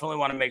I definitely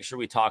want to make sure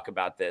we talk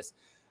about this.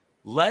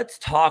 Let's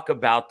talk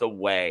about the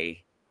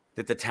way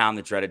that the town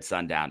that Dreaded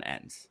Sundown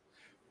ends,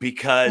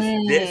 because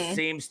this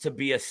seems to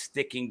be a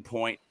sticking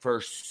point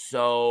for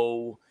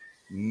so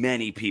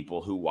many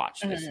people who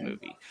watch this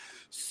movie.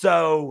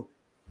 So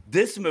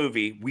this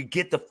movie, we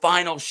get the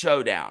final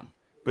showdown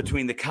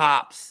between the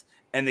cops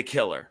and the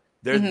killer.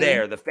 They're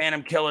there. The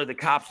Phantom Killer, the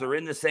cops are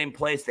in the same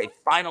place. They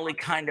finally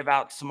kind of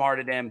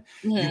outsmarted him.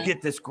 You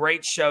get this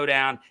great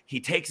showdown. He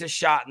takes a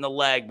shot in the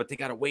leg, but they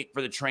got to wait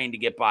for the train to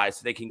get by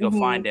so they can go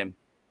find him.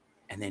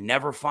 And they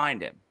never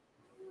find him.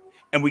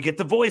 And we get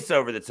the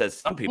voiceover that says,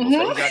 some people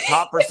say he got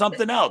caught for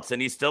something else and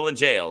he's still in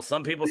jail.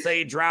 Some people say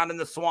he drowned in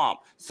the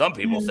swamp. Some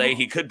people say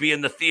he could be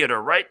in the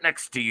theater right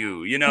next to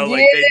you. You know,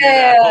 like they do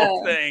that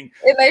whole thing.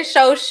 If they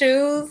show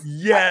shoes.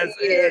 Yes,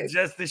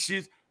 just the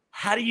shoes.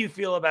 How do you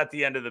feel about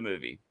the end of the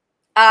movie?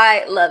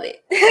 I love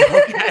it.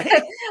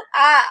 Okay.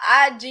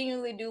 I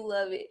genuinely do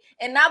love it.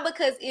 And not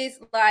because it's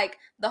like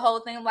the whole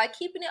thing of like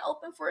keeping it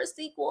open for a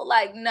sequel.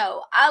 Like,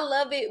 no, I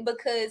love it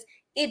because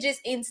it just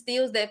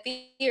instills that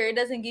fear. It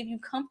doesn't give you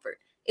comfort.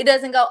 It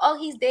doesn't go, oh,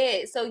 he's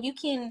dead, so you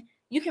can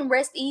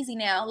rest easy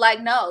now.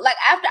 Like, no. Like,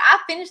 after I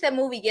finished that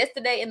movie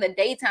yesterday in the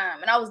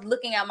daytime and I was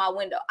looking out my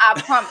window, I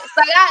promise.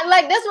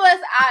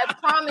 I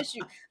promise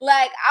you.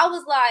 Like, I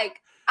was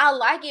like, I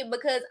like it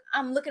because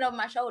I'm looking over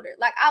my shoulder.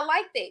 Like, I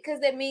like that because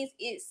that means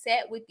it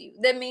sat with you.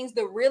 That means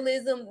the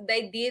realism,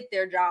 they did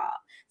their job.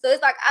 So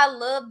it's like, I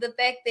love the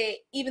fact that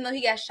even though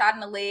he got shot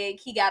in the leg,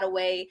 he got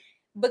away,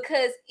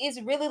 because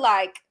it's really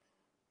like,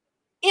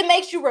 it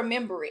makes you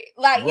remember it.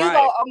 Like, you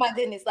go, oh my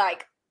goodness,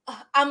 like,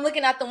 I'm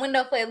looking out the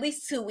window for at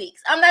least 2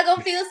 weeks. I'm not going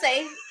to feel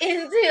safe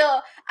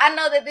until I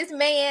know that this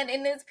man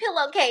in this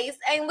pillowcase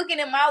ain't looking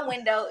in my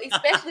window,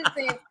 especially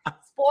since,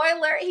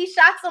 spoiler, he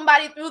shot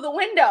somebody through the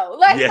window.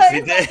 Like, yes, so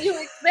it's like you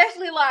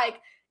especially like,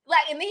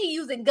 and then he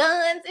using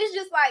guns. It's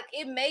just like,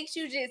 it makes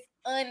you just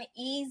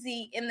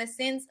uneasy in the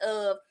sense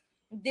of,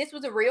 this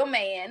was a real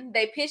man.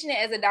 They pitching it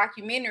as a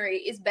documentary.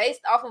 It's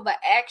based off of an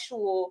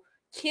actual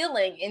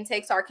killing in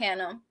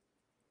Texarkana.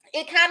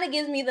 It kind of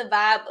gives me the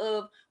vibe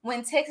of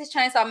when Texas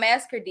Chainsaw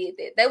Massacre did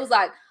that. They was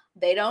like,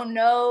 they don't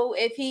know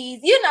if he's,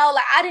 you know,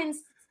 like, I didn't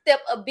step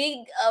a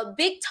big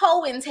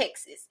toe in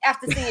Texas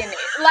after seeing it.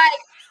 Like,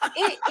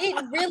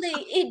 it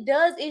really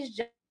does its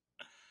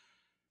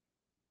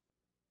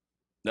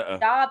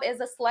job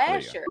as a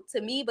slasher to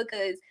me,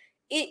 because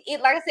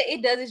it like I said,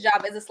 it does its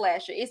job as a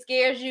slasher. It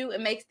scares you. It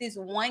makes this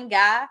one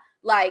guy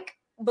like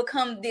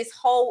become this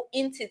whole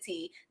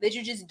entity that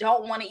you just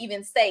don't want to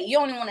even say. You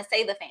don't even want to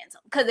say the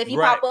Phantom, because if he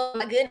pop up,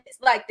 my goodness,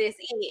 like, this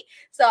it.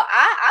 So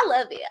I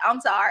love it.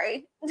 I'm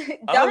sorry.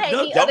 Don't hate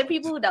me. Other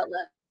people who don't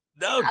love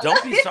it. No,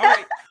 don't be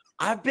sorry.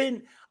 I've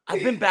been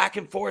back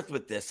and forth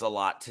with this a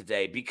lot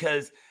today,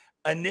 because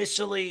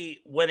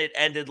initially when it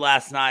ended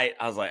last night,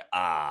 I was like,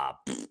 I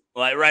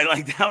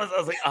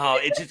was like, oh,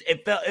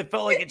 it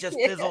felt like it just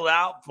fizzled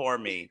out for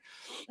me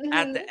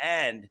at the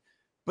end.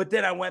 But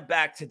then I went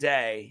back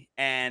today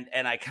and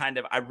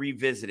I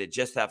revisited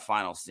just that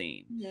final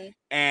scene.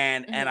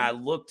 And I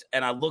looked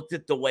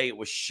at the way it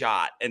was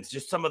shot and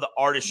just some of the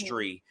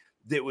artistry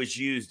that was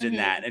used in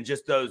that, and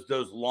just those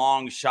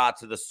long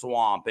shots of the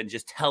swamp and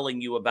just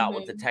telling you about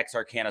what the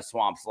Texarkana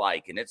swamp's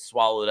like, and it's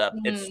swallowed up,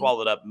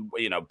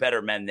 you know,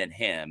 better men than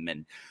him,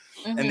 and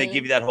they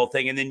give you that whole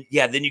thing, and then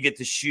then you get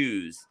the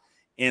shoes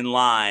in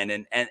line,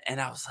 and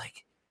I was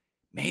like,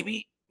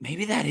 maybe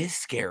that is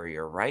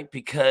scarier, right?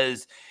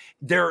 Because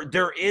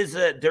there is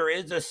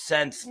a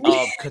sense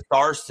of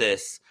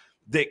catharsis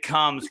that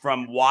comes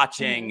from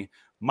watching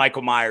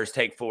Michael Myers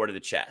take 4 to the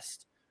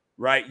chest,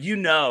 right? You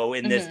know,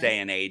 in this day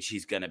and age,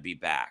 he's going to be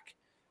back,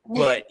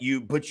 but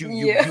you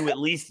at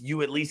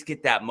least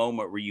get that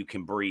moment where you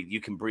can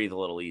breathe a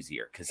little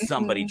easier because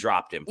somebody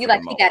dropped him. You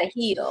like, he got to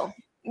heal.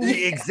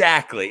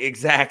 Exactly.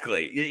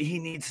 He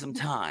needs some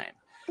time,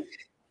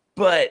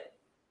 but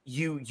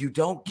you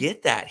don't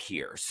get that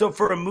here. So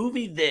for a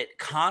movie that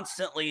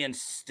constantly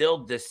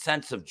instilled this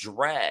sense of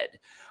dread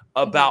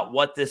about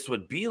what this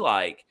would be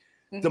like,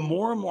 the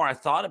more and more I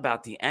thought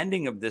about the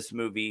ending of this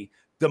movie,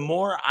 the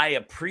more I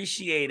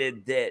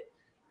appreciated that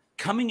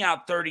coming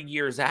out 30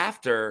 years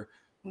after,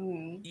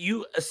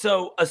 you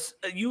assume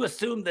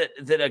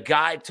that a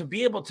guy, to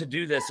be able to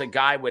do this, a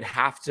guy would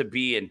have to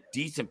be in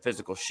decent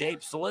physical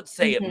shape. So let's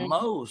say at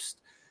most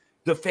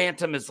the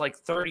Phantom is like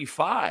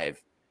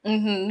 35.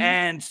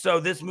 And so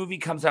this movie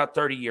comes out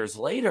 30 years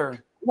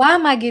later. Why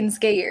am I getting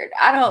scared?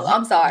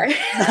 I'm sorry.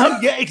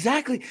 Yeah,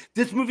 exactly.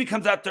 This movie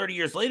comes out 30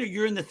 years later.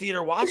 You're in the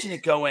theater watching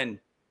it going,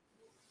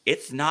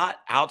 it's not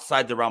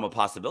outside the realm of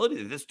possibility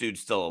that this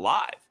dude's still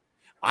alive.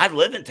 I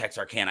live in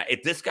Texarkana.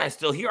 If this guy's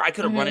still here, I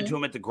could have run into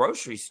him at the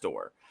grocery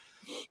store.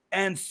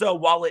 And so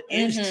while it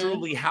is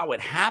truly how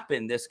it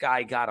happened, this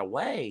guy got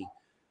away,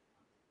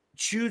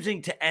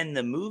 choosing to end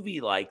the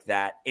movie like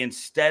that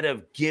instead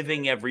of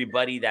giving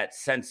everybody that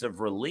sense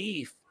of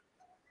relief,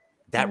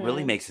 that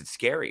really makes it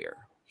scarier.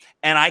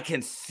 And I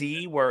can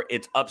see where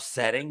it's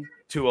upsetting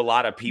to a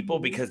lot of people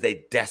because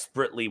they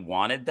desperately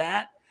wanted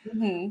that.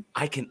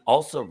 I can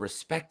also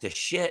respect the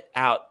shit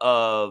out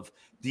of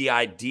the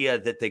idea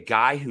that the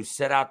guy who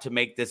set out to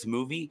make this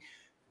movie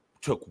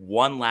took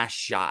one last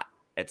shot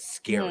at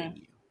scaring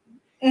you.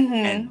 Mm-hmm.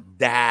 And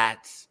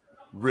that's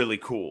really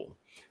cool.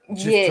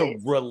 Just to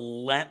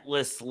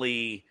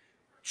relentlessly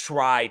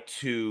try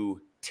to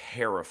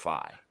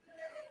terrify.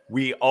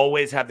 We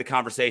always have the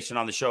conversation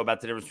on the show about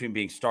the difference between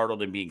being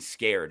startled and being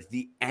scared.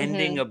 The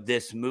ending of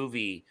this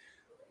movie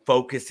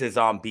focuses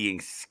on being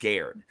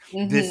scared.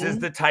 This is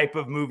the type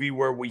of movie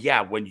where,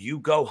 when you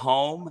go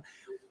home,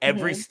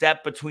 every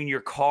step between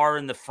your car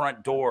and the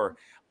front door,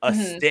 a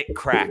stick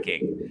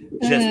cracking,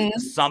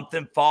 just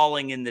something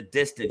falling in the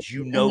distance.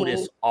 You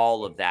notice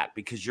all of that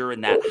because you're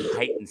in that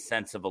heightened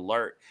sense of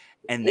alert.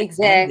 And the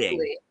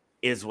ending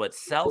is what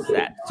sells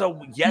that. So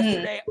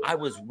yesterday I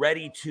was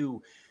ready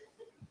to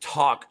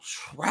talk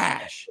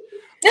trash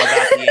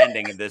about the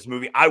ending of this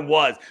movie. I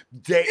was,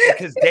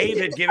 because Dave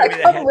had given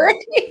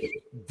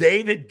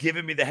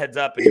me the heads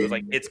up, and he was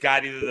like, it's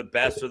got either the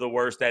best or the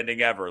worst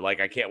ending ever.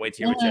 Like, I can't wait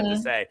to hear what you have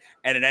to say.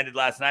 And it ended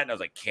last night, and I was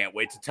like, can't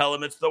wait to tell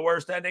him it's the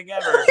worst ending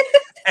ever.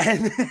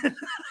 and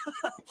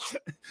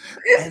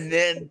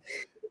then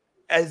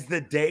as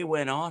the day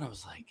went on, I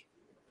was like,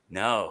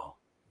 no,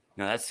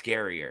 that's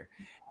scarier.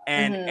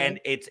 And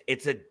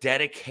it's a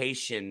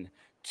dedication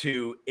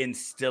to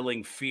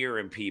instilling fear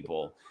in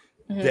people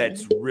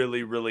that's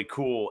really, really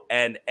cool.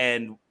 And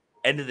end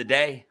of the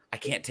day, I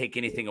can't take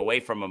anything away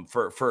from them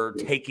for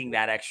taking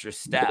that extra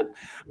step.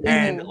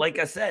 And like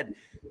I said,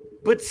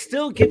 but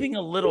still giving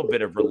a little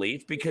bit of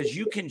relief, because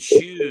you can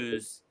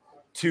choose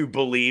to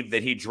believe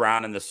that he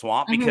drowned in the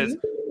swamp, because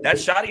that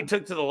shot he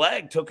took to the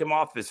leg took him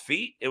off his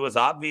feet. It was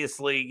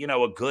obviously,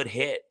 a good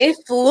hit. It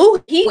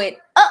flew. He went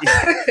up.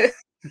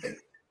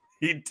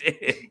 He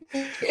did.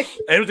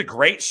 And it was a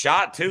great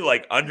shot too,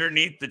 like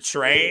underneath the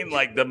train,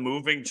 like the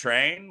moving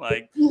train.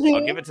 Like,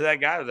 I'll give it to that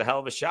guy. It was a hell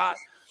of a shot.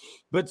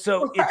 But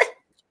so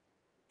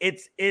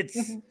it's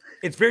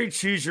very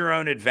choose your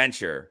own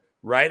adventure,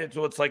 right?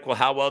 It's like, well,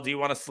 how well do you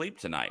want to sleep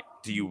tonight?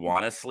 Do you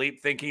want to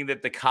sleep thinking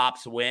that the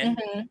cops win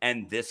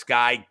and this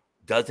guy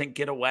doesn't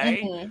get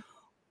away?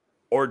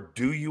 Or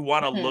do you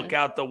want to look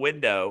out the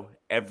window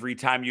every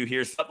time you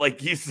hear something,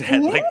 like you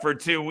said, like for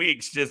 2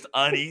 weeks, just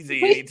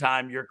uneasy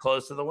anytime you're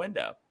close to the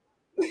window?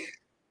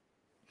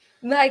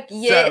 Like,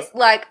 yes,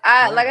 so,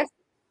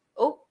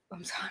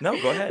 I'm sorry. No,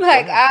 go ahead.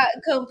 Like, go ahead. I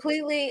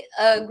completely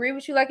agree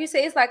with you. Like you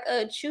say, it's like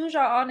a choose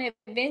your own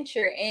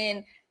adventure.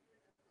 And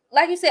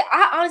like you said,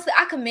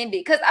 I commend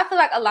it, because I feel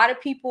like a lot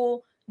of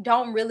people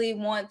don't really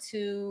want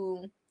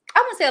to. I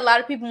wouldn't say a lot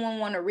of people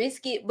won't want to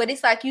risk it, but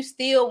it's like you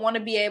still want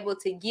to be able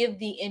to give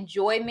the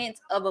enjoyment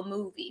of a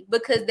movie,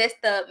 because that's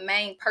the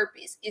main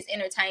purpose, is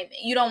entertainment.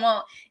 You don't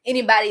want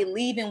anybody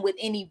leaving with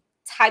any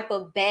type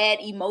of bad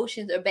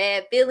emotions or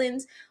bad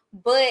feelings,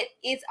 but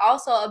it's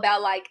also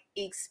about like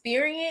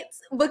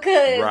experience,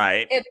 because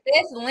if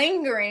that's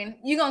lingering,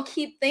 you're going to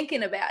keep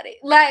thinking about it.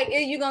 Like,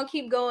 you're going to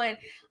keep going,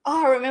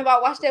 oh, remember I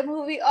watched that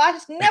movie? Oh, I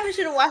just never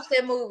should have watched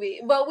that movie.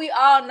 But we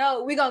all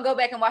know we're going to go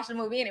back and watch the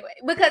movie anyway,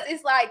 because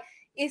it's like,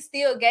 it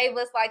still gave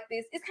us like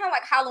this. It's kind of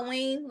like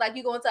Halloween. Like,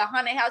 you go into a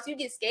haunted house, you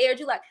get scared.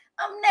 You're like,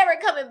 I'm never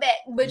coming back.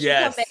 But you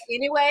come back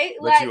anyway.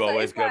 But you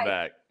always go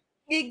back.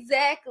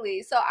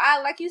 Exactly. So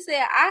like you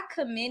said, I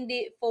commend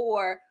it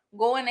for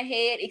going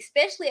ahead,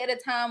 especially at a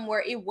time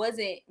where it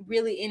wasn't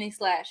really any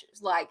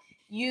slashers. Like,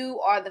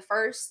 you are the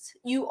first,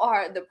 you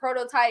are the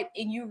prototype,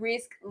 and you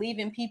risk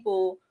leaving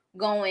people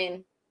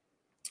going,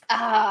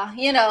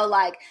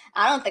 like,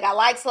 I don't think I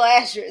like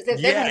slashers.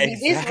 If they're going to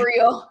be this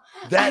real,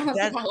 I don't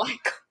think I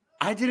like them.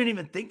 I didn't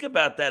even think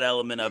about that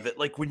element of it.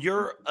 Like, when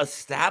you're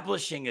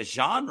establishing a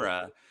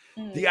genre,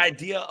 the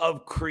idea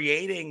of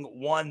creating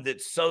one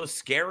that's so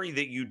scary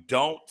that you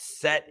don't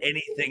set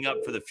anything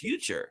up for the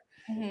future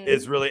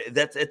is really,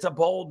 it's a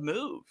bold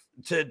move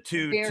to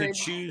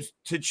choose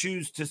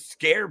to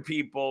scare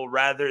people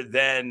rather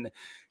than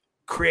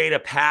create a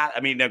path. I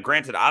mean, now,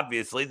 granted,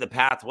 obviously the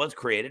path was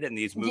created and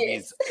these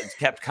movies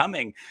kept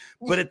coming,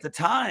 but at the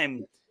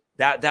time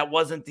that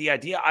wasn't the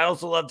idea. I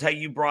also loved how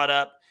you brought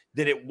up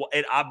that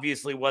it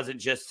obviously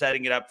wasn't just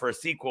setting it up for a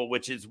sequel,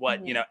 which is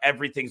what,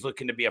 everything's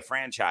looking to be a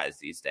franchise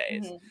these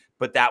days.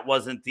 But that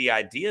wasn't the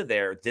idea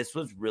there. This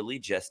was really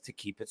just to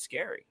keep it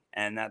scary.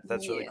 And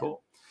that's really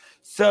cool.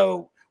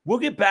 So we'll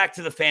get back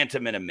to the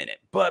Phantom in a minute.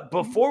 But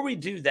before we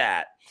do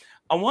that,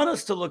 I want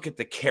us to look at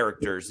the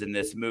characters in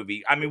this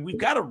movie. I mean, we've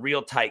got a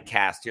real tight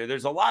cast here.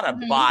 There's a lot of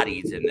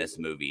bodies in this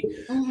movie.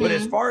 But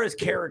as far as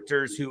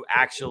characters who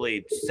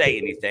actually say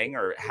anything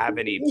or have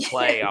any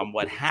play on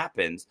what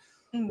happens,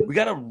 we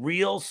got a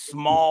real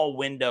small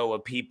window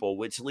of people,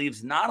 which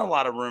leaves not a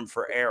lot of room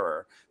for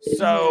error.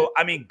 So,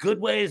 I mean,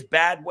 good ways,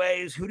 bad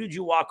ways. Who did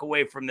you walk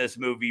away from this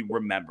movie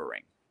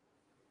remembering?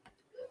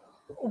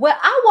 Well,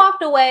 I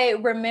walked away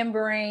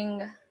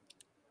remembering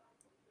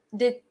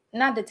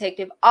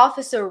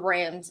Officer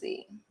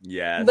Ramsey.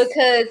 Yes.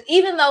 Because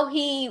even though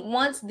he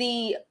once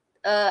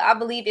I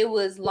believe it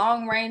was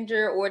Long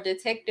Ranger or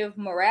Detective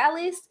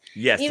Morales.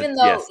 Yes. Even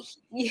though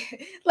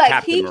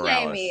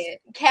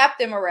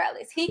Captain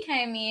Morales, he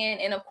came in,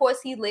 and of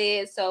course he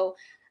led. So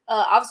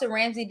Officer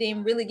Ramsey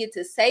didn't really get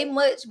to say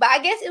much, but I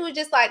guess it was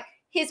just like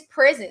his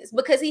presence,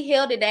 because he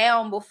held it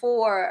down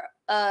before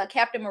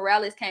Captain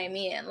Morales came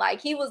in.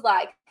 Like he was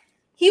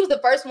the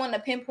first one to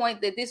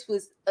pinpoint that this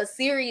was a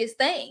serious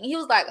thing. He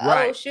was like,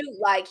 oh shoot,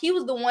 like he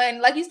was the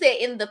one, like you said,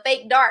 in the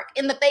fake dark,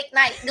 in the fake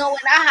night, going,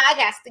 I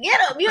got to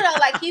get him. You know,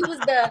 like he was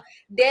the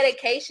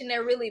dedication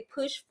that really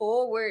pushed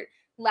forward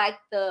like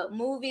the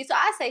movie. So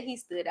I say he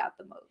stood out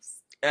the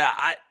most. Yeah,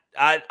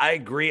 I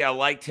agree. I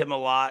liked him a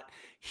lot.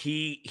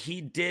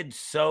 He did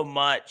so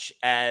much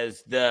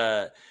as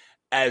that,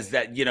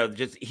 you know,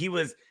 just he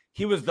was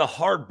the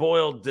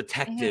hard-boiled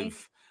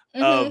detective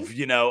of,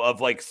 you know,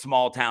 of like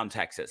small town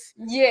Texas.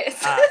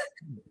 Yes.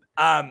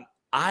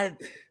 I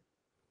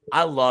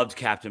loved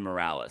Captain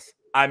Morales.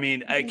 I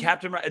mean,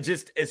 Captain,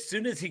 just as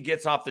soon as he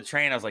gets off the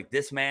train, I was like,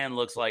 this man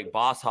looks like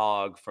Boss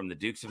Hogg from the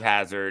Dukes of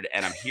Hazzard,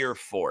 and I'm here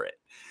for it.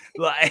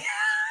 Like,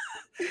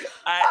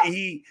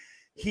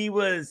 he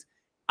was.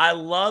 I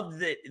love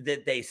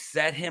that they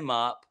set him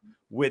up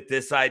with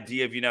this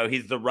idea of, you know,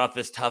 he's the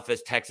roughest,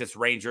 toughest Texas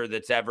Ranger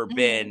that's ever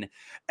been,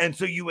 and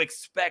so you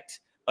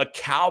expect a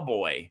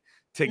cowboy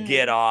to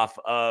get off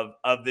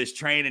of this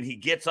train, and he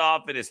gets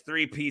off in his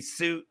 3-piece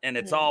suit, and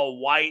it's all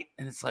white,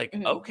 and it's like,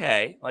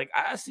 okay, like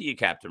I see you,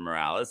 Captain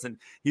Morales, and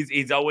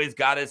he's always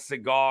got his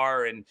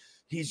cigar, and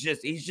he's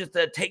just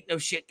a take no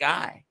shit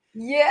guy.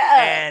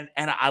 Yeah.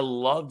 And I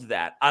loved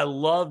that. I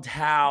loved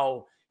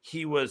how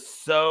he was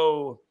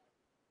so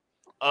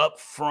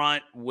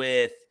upfront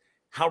with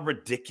how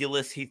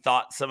ridiculous he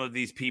thought some of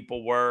these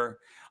people were.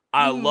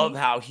 I love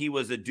how he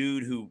was a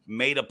dude who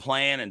made a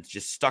plan and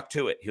just stuck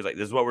to it. He was like,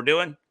 this is what we're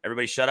doing.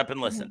 Everybody shut up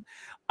and listen.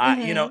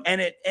 You know,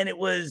 and it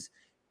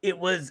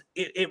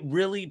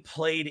really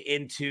played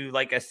into,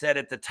 like I said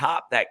at the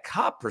top, that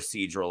cop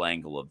procedural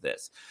angle of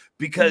this,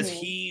 because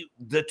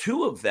the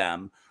two of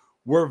them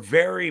were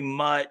very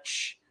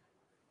much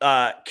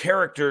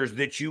characters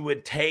that you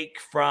would take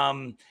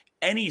from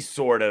any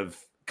sort of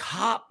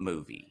cop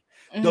movie.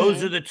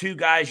 Those are the two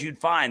guys you'd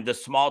find, the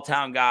small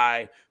town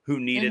guy who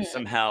needed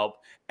some help,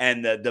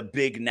 and the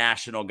big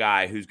national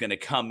guy who's going to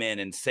come in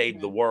and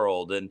save the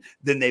world. And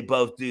then they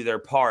both do their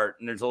part,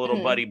 and there's a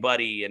little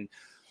buddy. And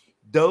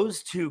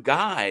those two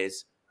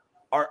guys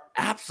are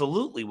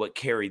absolutely what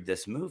carried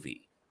this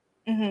movie.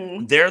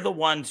 They're the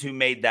ones who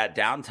made that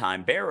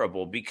downtime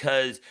bearable,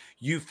 because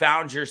you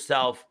found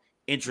yourself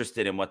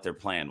interested in what their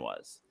plan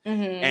was.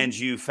 And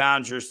you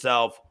found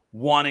yourself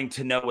wanting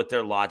to know what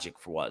their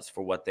logic was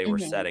for what they were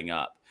setting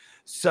up.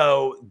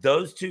 So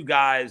those two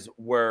guys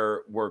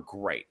were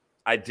great.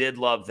 I did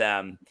love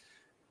them.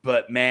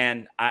 But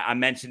man, I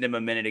mentioned him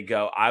a minute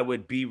ago. I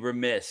would be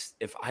remiss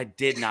if I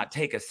did not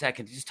take a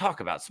second to just talk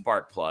about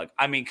Sparkplug.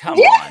 I mean, come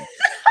on.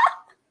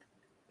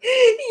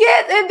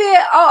 Yes, and then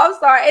I'm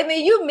sorry, and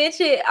then you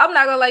mentioned, I'm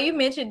not gonna lie, you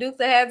mentioned Dukes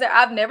of Hazzard.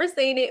 I've never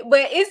seen it,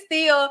 but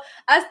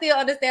I still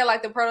understand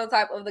like the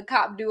prototype of the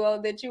cop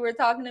duo that you were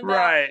talking about.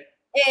 Right.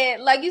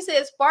 And like you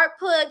said,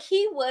 Sparkplug,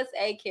 he was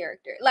a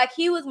character. Like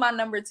he was my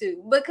number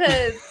 2,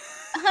 because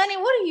honey,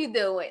 what are you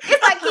doing?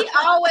 It's like he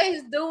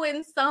always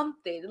doing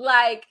something.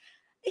 Like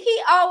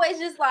he always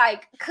just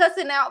like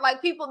cussing out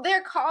like people.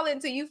 They're calling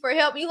to you for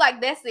help. You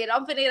like, that's it.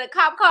 I'm finna in a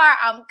cop car.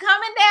 I'm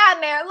coming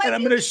down there. Like, and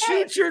I'm gonna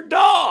shoot your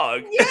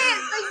dog.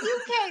 Yes, like you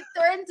can't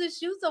threaten to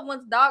shoot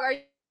someone's dog. Are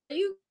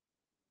you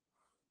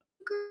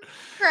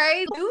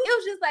crazy? It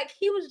was just like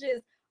he was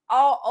just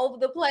all over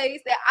the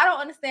place. That I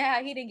don't understand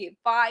how he didn't get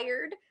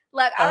fired.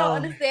 Like I don't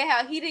understand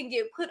how he didn't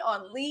get put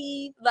on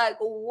leave. Like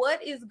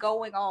what is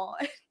going on?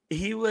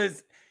 He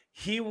was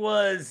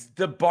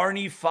the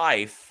Barney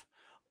Fife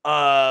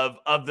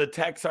of the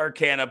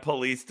Texarkana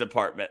Police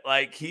Department.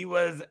 Like he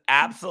was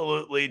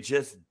absolutely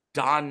just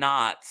Don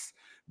Knotts,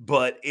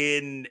 but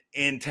in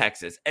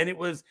Texas. And it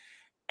was,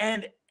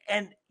 and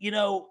you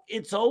know,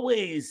 it's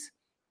always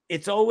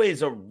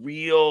a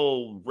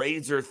real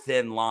razor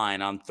thin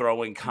line on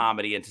throwing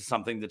comedy into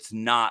something that's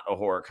not a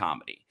horror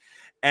comedy.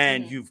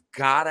 And you've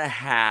got to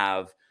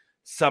have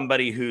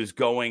somebody who's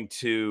going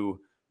to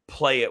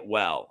play it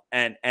well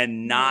and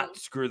not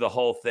screw the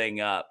whole thing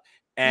up.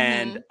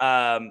 And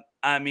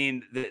I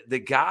mean, the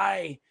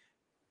guy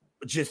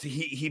just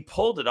he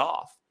pulled it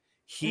off.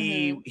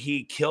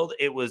 He killed.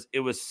 It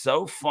was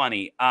so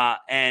funny.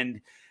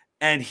 And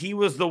he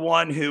was the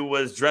one who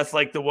was dressed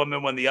like the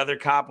woman when the other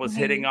cop was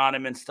hitting on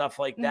him and stuff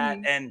like that.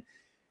 And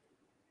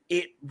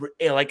it,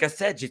 like I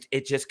said,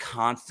 it just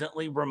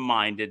constantly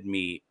reminded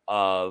me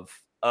of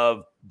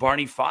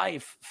Barney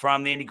Fife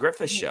from the Andy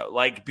Griffith Show,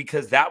 like,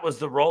 because that was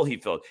the role he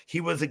filled.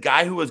 He was a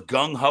guy who was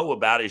gung-ho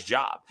about his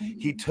job.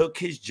 He took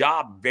his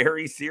job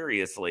very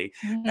seriously.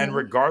 And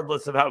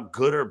regardless of how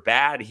good or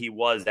bad he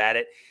was at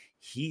it,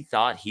 he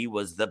thought he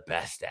was the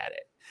best at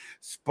it.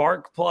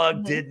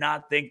 Sparkplug did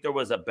not think there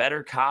was a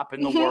better cop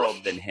in the world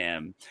than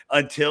him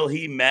until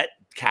he met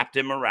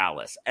Captain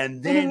Morales.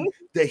 And then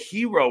the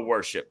hero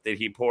worship that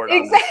he poured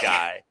on this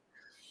guy.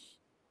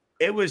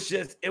 It was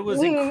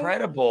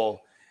incredible.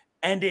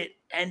 And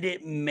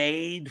it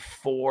made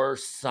for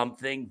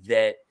something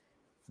that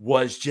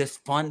was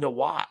just fun to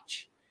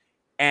watch.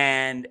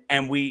 And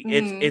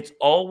it's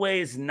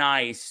always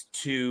nice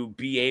to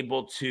be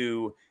able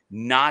to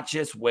not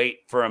just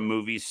wait for a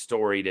movie's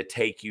story to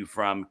take you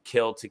from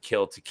kill to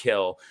kill to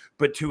kill,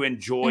 but to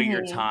enjoy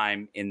your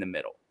time in the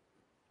middle.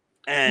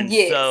 And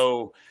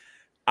so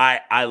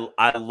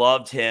I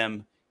loved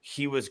him.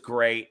 He was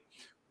great.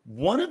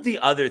 One of the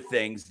other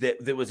things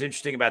that was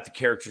interesting about the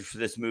characters for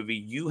this movie,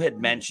 you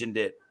had mentioned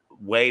it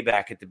way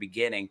back at the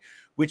beginning,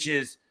 which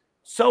is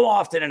so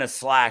often in a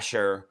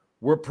slasher,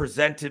 we're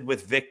presented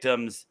with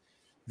victims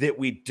that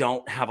we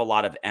don't have a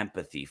lot of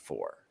empathy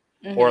for,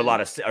 or a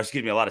lot of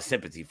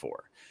sympathy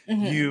for.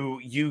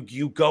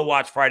 You go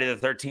watch Friday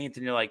the 13th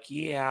and you're like,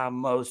 yeah,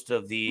 most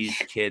of these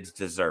kids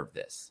deserve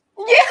this.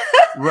 Yeah.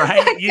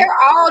 Right? Like, they're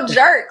all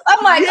jerks.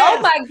 I'm like, oh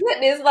my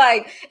goodness.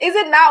 Like, is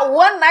it not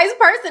one nice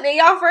person in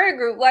y'all friend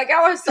group? Like, y'all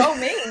are so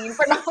mean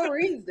for no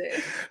reason.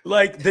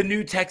 Like the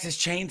new Texas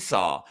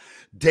Chainsaw.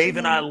 Dave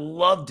and I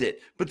loved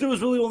it, but there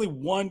was really only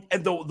one,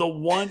 and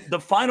the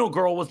final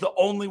girl was the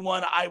only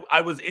one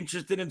I was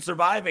interested in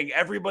surviving.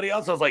 Everybody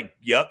else, I was like,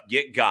 "Yep,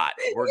 get got,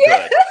 we're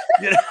good."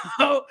 You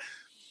know,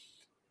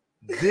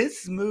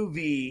 this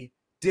movie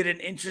did an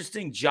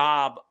interesting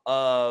job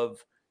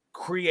of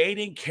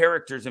creating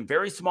characters in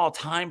very small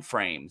time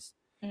frames,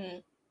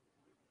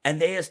 and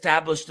they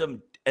established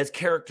them as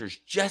characters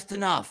just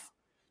enough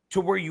to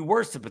where you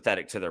were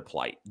sympathetic to their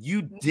plight.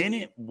 You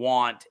didn't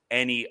want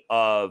any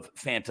of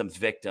Phantom's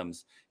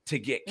victims to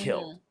get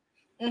killed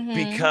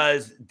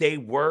because they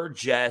were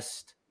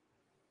just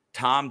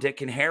Tom,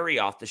 Dick, and Harry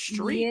off the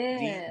street.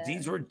 Yeah.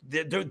 These were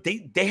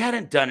they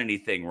hadn't done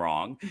anything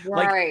wrong.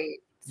 Right.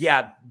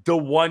 Like, the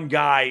one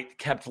guy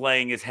kept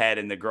laying his head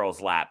in the girl's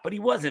lap, but he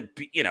wasn't.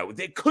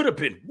 It could have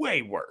been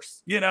way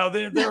worse.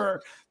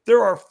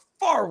 There are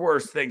far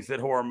worse things that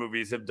horror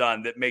movies have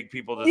done that make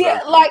people deserve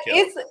to be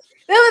killed.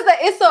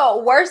 It's a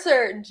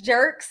worser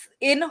jerks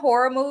in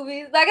horror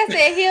movies. Like I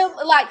said, I'm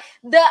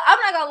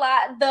not gonna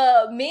lie,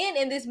 the men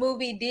in this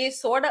movie did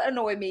sort of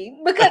annoy me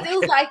because it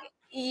was like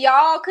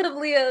y'all could have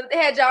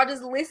had y'all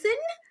just listened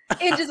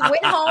and just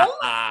went home.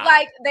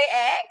 Like they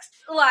asked,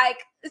 like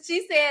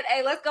she said,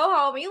 "Hey, let's go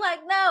home." And you like,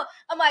 no.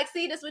 I'm like,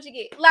 see, that's what you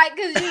get. Like,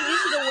 because you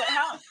should have went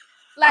home.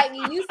 Like,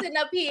 you sitting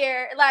up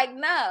here, like,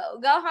 no,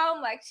 go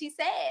home, like she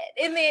said.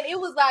 And then it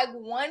was like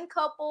one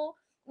couple,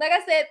 like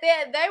I said,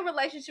 their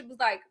relationship was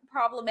like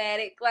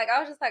problematic. Like, I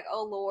was just like,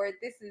 oh Lord,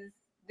 this is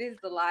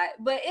a lot.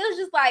 But it was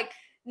just like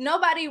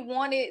nobody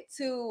wanted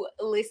to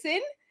listen.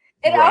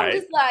 And I'm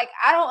just like,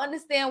 I don't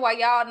understand why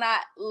y'all not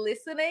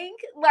listening.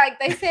 Like,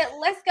 they said,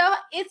 let's go.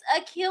 It's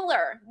a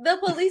killer. The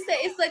police said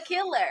it's a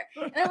killer.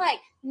 And they're like,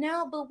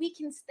 no, but we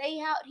can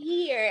stay out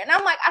here. And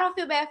I'm like, I don't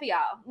feel bad for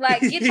y'all.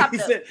 Like, get chopped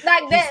up.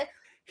 Like that.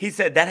 He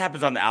said that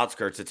happens on the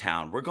outskirts of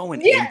town. We're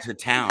going into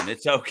town.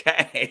 It's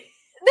okay.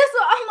 This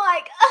one, I'm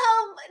like,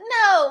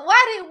 no.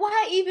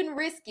 Why even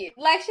risk it?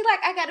 Like, she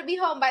like, I gotta be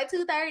home by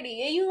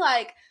 2:30. And you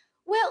like,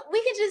 well,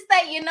 we can just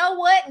say, you know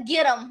what?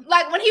 Get him.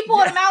 Like, when he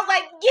pulled him out, I was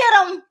like, get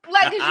him.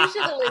 Like, because you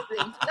should have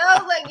listened. I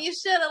was like, you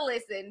should have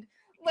listened.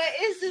 But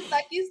it's just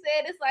like you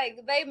said, it's like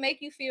they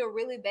make you feel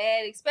really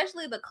bad,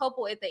 especially the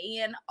couple at the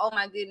end. Oh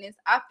my goodness.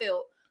 I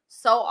felt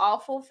so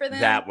awful for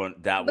them. That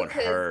one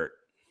hurt.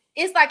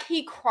 It's like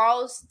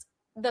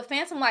the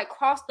Phantom like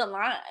crossed the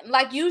line.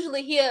 Like,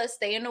 usually he'll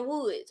stay in the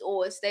woods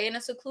or stay in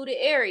a secluded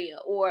area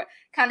or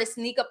kind of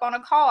sneak up on a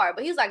car.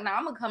 But he's like, nah,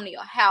 I'm gonna come to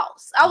your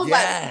house. I was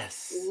like,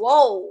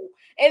 whoa.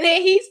 And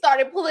then he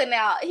started pulling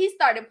out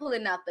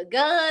the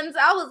guns.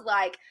 I was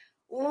like,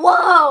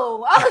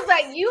 whoa. I was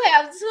like, you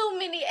have too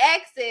many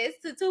access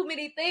to too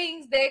many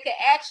things that could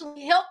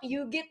actually help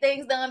you get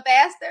things done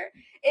faster.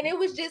 And it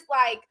was just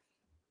like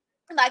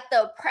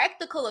the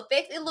practical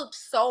effects, it looked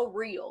so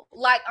real.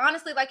 Like,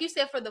 honestly, like you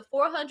said, for the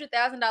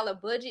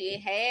 $400,000 budget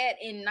it had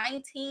in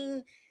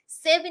 1970s,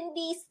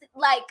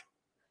 like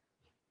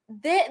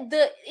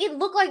it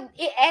looked like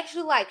it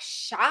actually like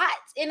shot.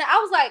 And I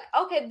was like,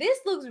 okay, this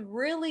looks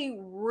really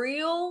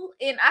real.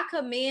 And I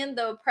commend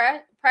the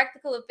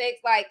practical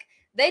effects. Like,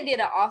 they did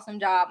an awesome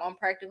job on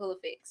practical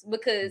effects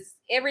because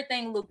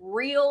everything looked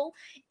real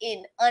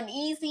and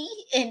uneasy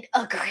and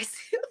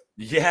aggressive.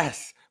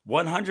 Yes.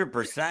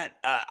 100%.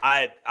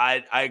 I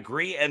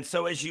agree. And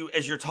so as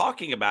you're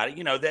talking about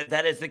it,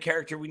 that is the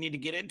character we need to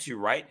get into,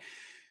 right?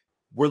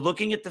 We're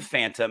looking at the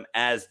Phantom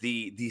as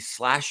the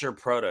slasher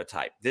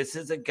prototype. This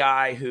is a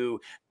guy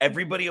who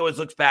everybody always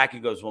looks back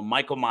and goes, well,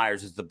 Michael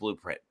Myers is the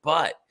blueprint,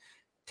 but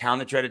Town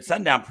That Dreaded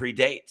Sundown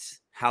predates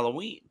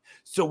Halloween.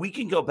 So we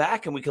can go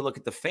back and we can look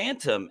at the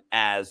Phantom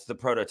as the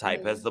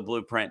prototype, as the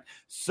blueprint.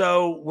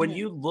 So when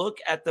you look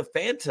at the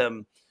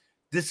Phantom,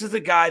 this is a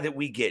guy that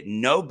we get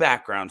no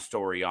background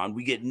story on.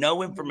 We get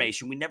no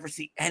information. We never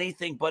see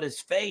anything but his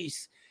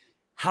face.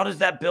 How does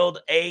that build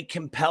a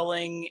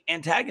compelling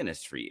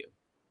antagonist for you?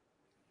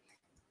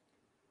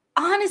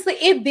 Honestly,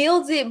 it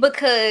builds it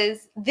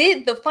because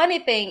the funny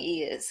thing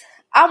is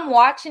I'm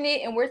watching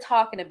it and we're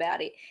talking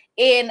about it.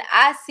 And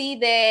I see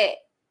that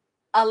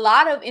a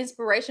lot of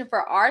inspiration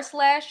for our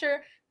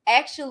slasher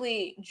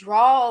actually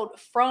drawed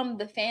from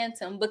the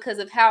Phantom because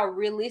of how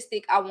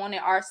realistic I wanted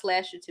our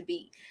slasher to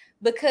be.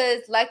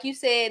 because like you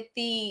said,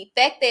 the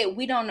fact that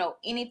we don't know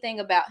anything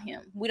about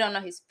him, we don't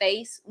know his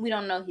face, we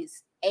don't know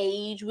his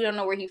age, we don't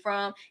know where he's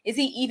from. Is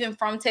he even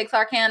from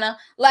Texarkana?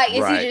 Like,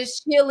 is he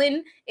just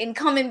chilling and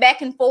coming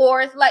back and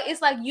forth? Like,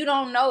 it's like you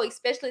don't know,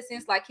 especially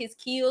since like his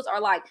kills are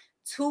like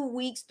 2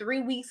 weeks,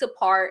 3 weeks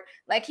apart.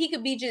 Like, he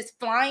could be just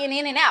flying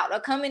in and out or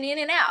coming in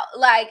and out.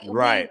 Like,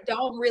 we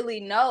don't really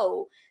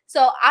know.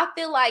 So I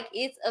feel like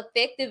it's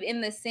effective in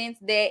the sense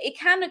that it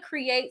kind of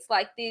creates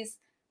like this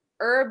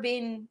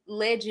urban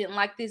legend,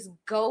 like this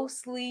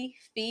ghostly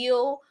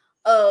feel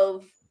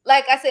of,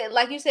 like I said,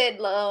 like you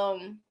said,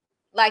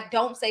 like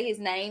don't say his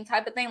name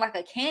type of thing, like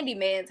a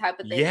Candyman type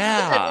of thing.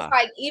 Yeah. Because it's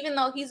like, even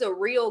though he's a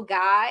real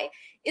guy,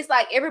 it's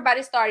like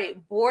everybody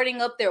started boarding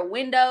up their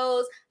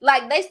windows.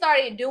 Like, they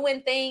started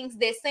doing things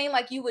that seem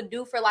like you would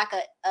do for like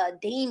a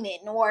demon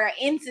or an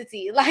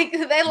entity. Like,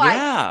 they're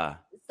like,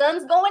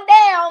 sun's going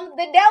down,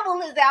 the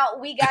devil is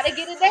out, we gotta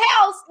get in the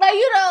house. Like,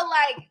 you know,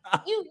 like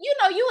you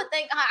know, you would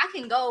think, I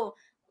can go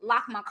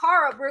lock my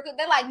car up real quick.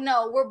 They're like,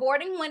 no, we're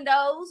boarding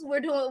windows.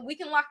 We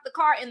can lock the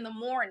car in the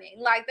morning.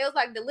 Like, there's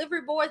like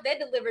delivery boys that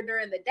deliver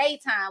during the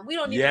daytime. We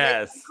don't even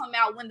let them come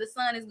out when the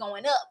sun is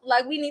going up.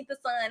 Like, we need the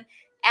sun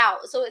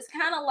out. So it's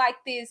kind of like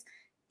this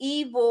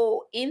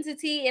evil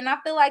entity. And I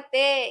feel like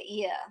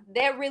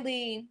that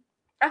really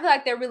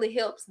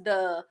helps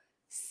the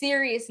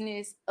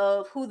seriousness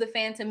of who the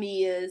Phantom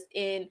is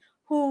and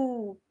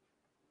who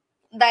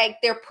like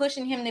they're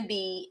pushing him to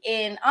be,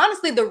 and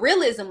honestly the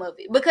realism of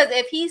it. Because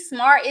if he's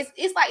smart,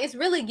 it's like it's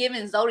really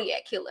giving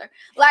Zodiac Killer.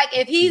 Like,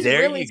 if he's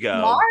really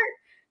smart,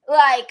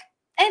 like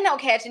ain't no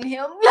catching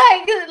him.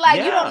 Like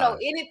you don't know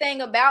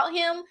anything about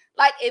him.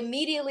 Like,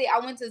 immediately I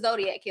went to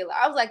Zodiac Killer.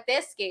 I was like,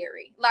 that's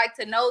scary. Like,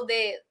 to know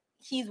that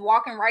he's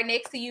walking right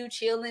next to you,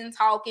 chilling,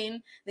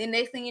 talking. Then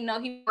next thing you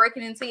know, he's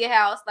breaking into your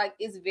house. Like,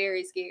 it's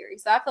very scary.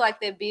 So I feel like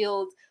that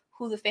builds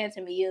who the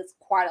Phantom is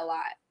quite a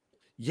lot.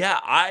 Yeah,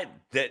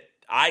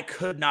 I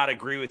could not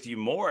agree with you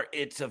more.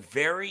 It's a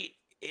very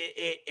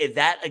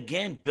that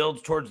again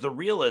builds towards the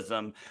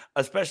realism,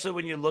 especially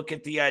when you look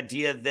at the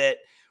idea that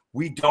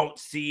we don't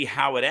see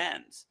how it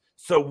ends.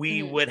 So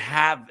we would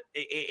have,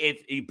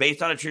 if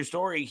based on a true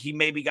story, he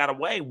maybe got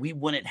away, we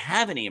wouldn't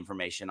have any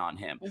information on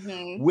him,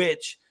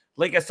 which,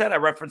 like I said, I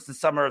referenced the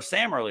Summer of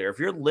Sam earlier. If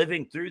you're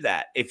living through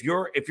that, if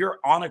you're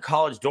on a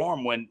college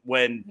dorm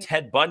when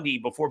Ted Bundy,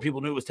 before people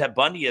knew it was Ted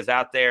Bundy, is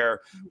out there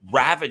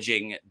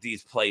ravaging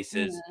these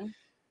places,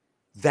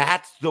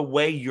 that's the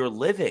way you're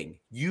living.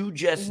 You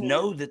just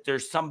know that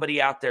there's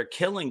somebody out there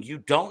killing. You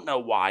don't know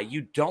why.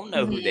 You don't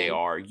know who they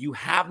are. You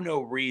have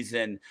no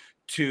reason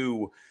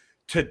to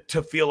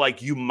feel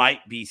like you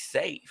might be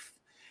safe.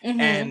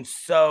 And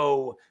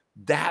so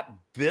that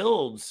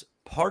builds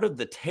part of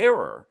the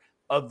terror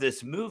of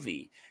this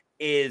movie.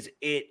 Is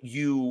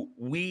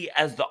we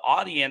as the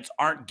audience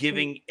aren't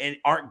given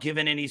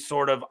any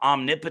sort of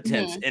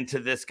omnipotence into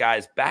this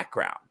guy's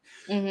background.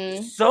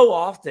 So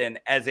often,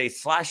 as a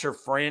slasher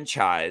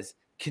franchise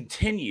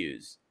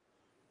continues,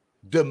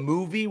 the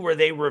movie where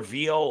they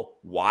reveal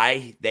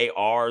why they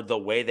are the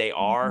way they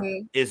are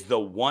is the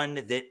one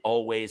that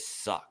always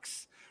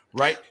sucks,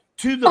 right?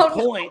 To the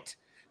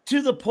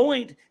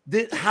point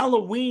that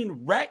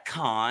Halloween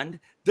retconned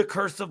the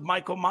Curse of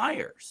Michael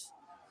Myers.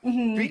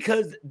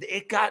 Because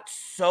it got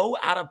so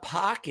out of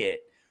pocket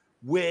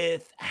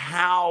with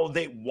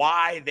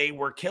why they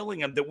were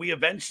killing him that we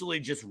eventually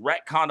just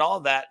retconned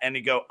all that and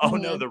they go, oh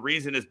no, the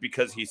reason is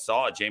because he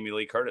saw Jamie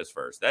Lee Curtis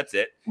first. That's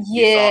it.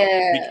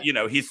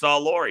 He saw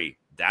Laurie.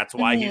 That's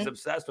why he's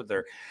obsessed with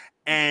her.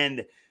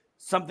 And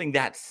something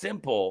that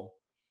simple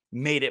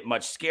made it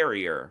much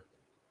scarier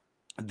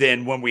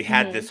than when we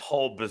had this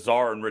whole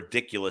bizarre and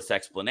ridiculous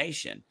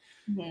explanation.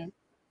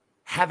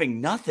 Having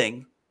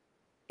nothing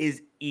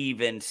is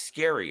even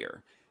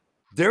scarier.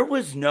 There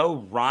was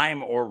no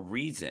rhyme or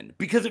reason,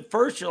 because at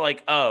first you're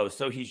like, oh,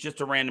 so he's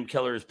just a random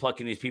killer who's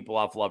plucking these people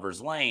off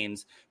lovers'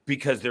 lanes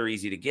because they're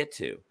easy to get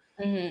to.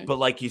 But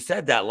like you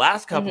said, that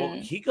last couple,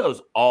 he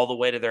goes all the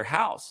way to their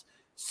house.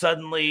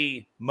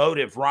 Suddenly,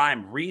 motive,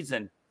 rhyme,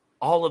 reason,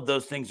 all of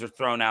those things are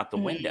thrown out the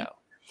window.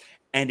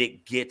 And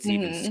it gets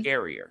even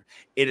scarier.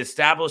 It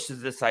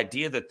establishes this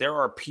idea that there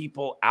are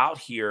people out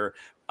here,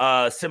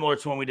 similar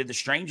to when we did The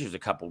Strangers a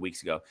couple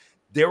weeks ago.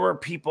 There are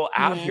people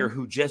out here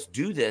who just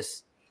do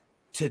this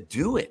to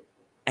do it.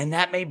 And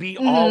that may be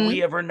all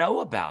we ever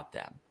know about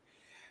them.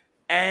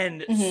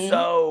 And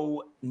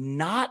so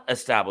not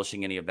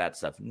establishing any of that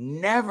stuff,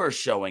 never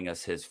showing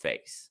us his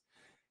face,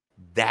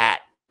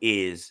 that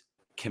is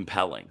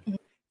compelling.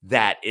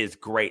 That is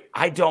great.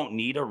 I don't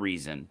need a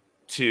reason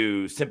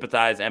to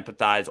sympathize,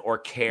 empathize, or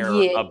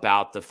care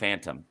about the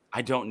Phantom.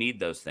 I don't need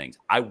those things.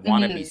 I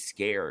want to be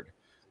scared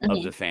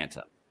of the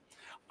Phantom.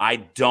 I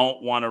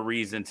don't want a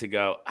reason to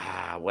go,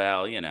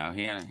 well, he and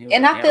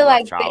I feel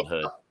like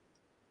childhood.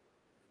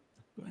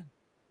 Go ahead.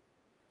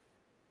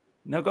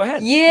 No, go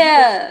ahead.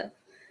 Yeah.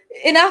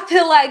 And I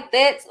feel like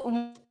that's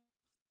one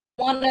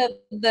of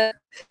the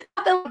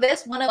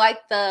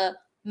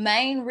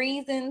main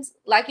reasons,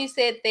 like you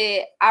said,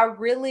 that I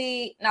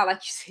really, not like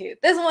you said,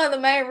 that's one of the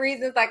main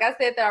reasons, like I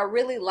said, that I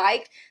really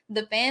liked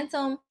the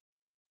Phantom,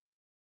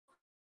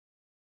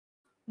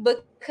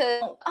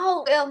 because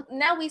well,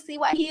 now we see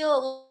why he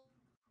healed,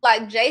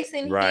 like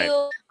Jason Right.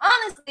 healed.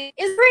 Honestly,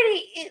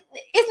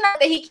 it's not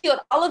that he killed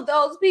all of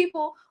those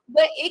people,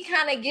 but it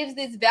kind of gives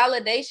this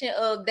validation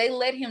of they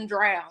let him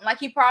drown. Like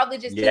he probably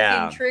just kept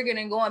getting triggered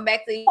and going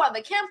back to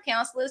the camp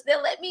counselors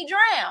that let me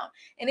drown.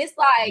 And it's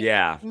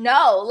like,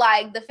 no,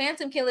 like the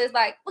Phantom Killer is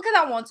like, because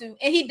I want to.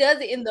 And he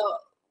does it in the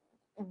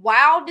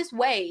wildest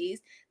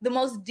ways, the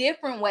most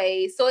different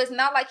ways. So it's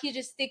not like he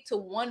just stick to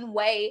one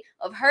way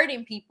of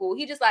hurting people.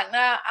 He just like,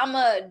 nah, I'm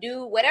gonna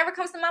do whatever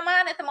comes to my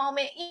mind at the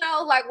moment,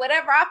 like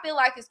whatever I feel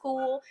like is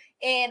cool.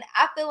 And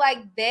I feel like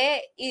that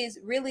is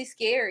really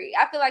scary.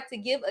 I feel like to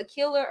give a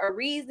killer a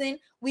reason,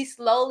 we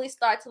slowly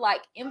start to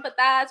like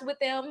empathize with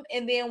them,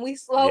 and then we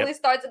slowly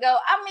start to go,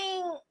 I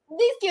mean,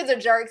 these kids are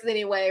jerks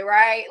anyway,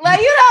 right? Like,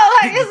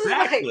 like it's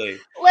just like,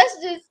 let's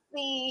just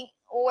see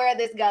where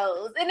this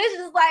goes. And it's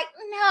just like,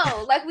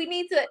 no, like we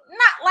need to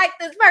not like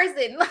this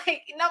person.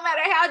 Like no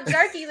matter how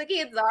jerky the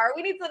kids are,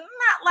 we need to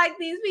not like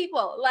these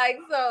people. Like,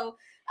 so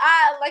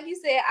I, like you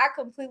said, I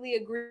completely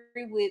agree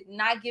with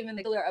not giving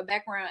the killer a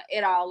background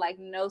at all, like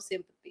no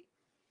sympathy.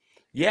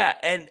 Yeah,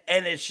 and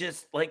it's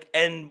just like,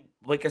 and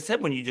like I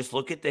said, when you just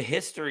look at the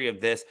history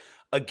of this,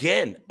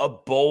 again, a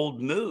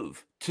bold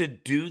move to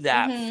do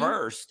that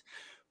first.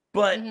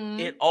 But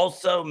it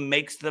also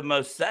makes the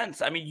most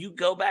sense. I mean, you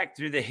go back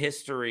through the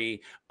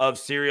history of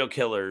serial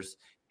killers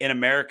in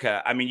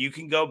America. I mean, you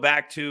can go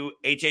back to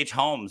H.H.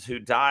 Holmes, who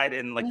died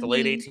in like the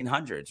late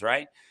 1800s,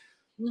 right?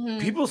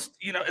 People,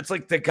 it's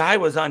like the guy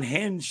was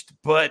unhinged,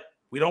 but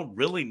we don't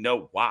really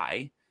know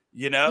why.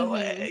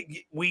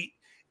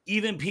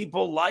 Even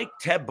people like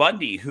Ted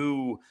Bundy,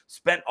 who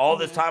spent all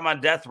this time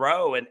on death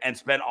row and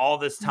spent all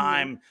this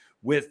time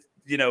with,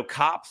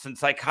 cops and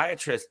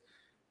psychiatrists.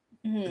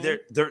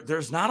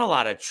 There's not a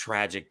lot of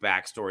tragic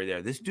backstory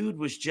there. This dude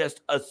was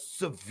just a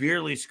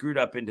severely screwed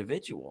up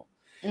individual.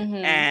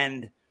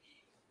 And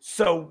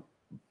so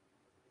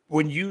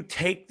when you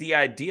take the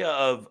idea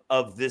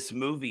of this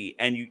movie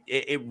and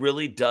it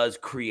really does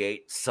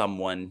create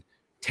someone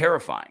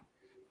terrifying,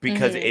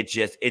 because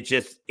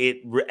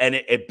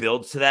it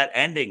builds to that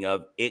ending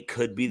of it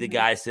could be the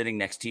guy sitting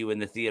next to you in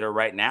the theater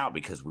right now,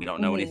 because we don't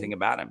know anything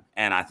about him.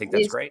 And I think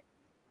that's great.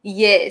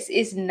 Yes,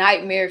 it's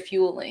nightmare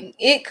fueling.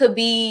 It could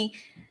be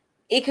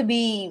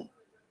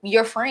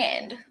your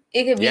friend.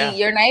 It could be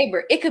your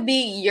neighbor. It could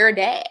be your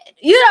dad.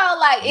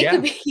 It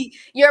could be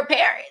your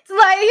parents.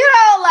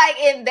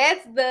 And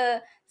that's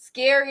the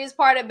scariest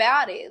part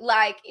about it.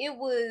 Like, it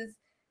was,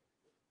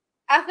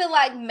 I feel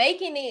like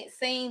making it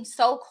seem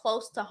so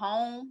close to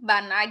home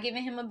by not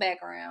giving him a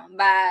background,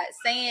 by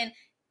saying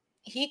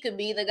he could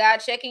be the guy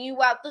checking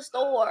you out the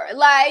store.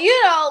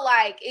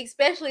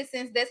 Especially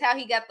since that's how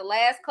he got the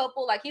last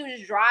couple. Like, he was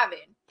just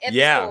driving at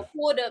the store,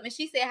 pulled up, and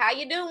she said, "How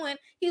you doing?"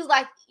 He was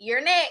like, "You're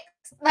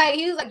next." Like,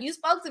 he was like, "You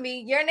spoke to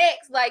me, you're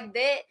next." Like,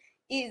 that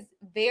is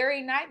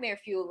very nightmare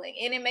fueling,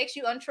 and it makes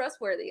you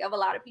untrustworthy of a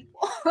lot of people.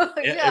 I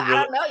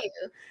don't know you.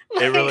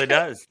 It really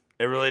does.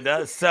 It really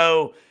does.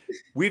 So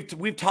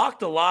we've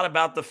talked a lot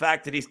about the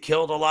fact that he's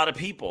killed a lot of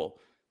people.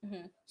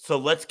 So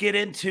let's get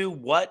into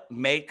what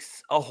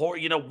makes a horror,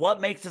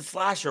 what makes a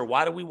slasher.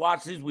 Why do we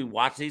watch these? We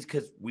watch these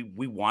because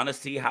we want to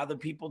see how the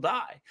people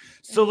die.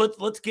 So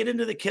let's get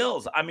into the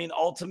kills. I mean,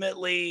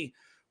 ultimately,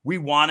 we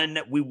want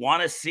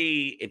to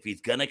see if he's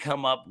going to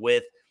come up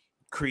with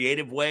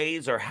creative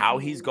ways or how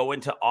he's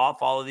going to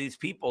off all of these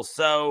people.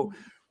 So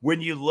when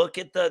you look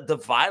at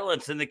the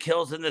violence and the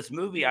kills in this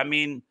movie, I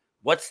mean,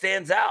 what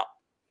stands out?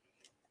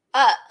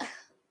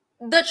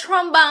 The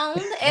trombone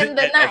and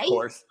the knife,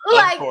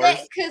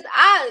 because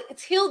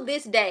till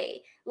this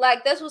day,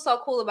 like, that's what's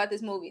so cool about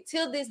this movie.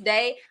 Till this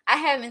day, I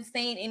haven't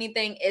seen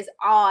anything as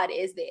odd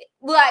as that.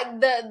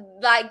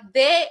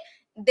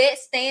 That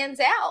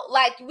stands out.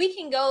 Like, we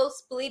can go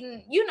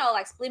splitting,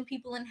 splitting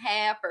people in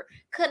half or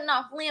cutting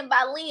off limb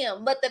by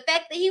limb, but the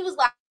fact that he was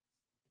like,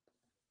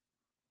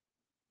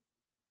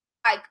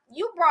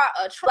 you brought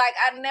a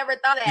I never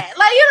thought of that.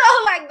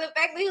 The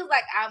fact that he was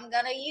like, I'm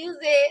gonna use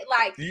it.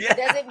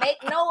 Does it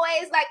make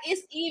noise?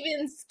 It's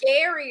even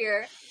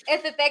scarier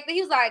at the fact that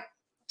he was like,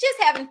 just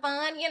having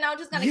fun,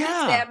 just gonna keep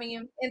stabbing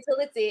you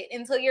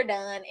until you're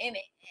done. And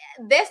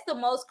that's the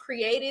most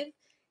creative,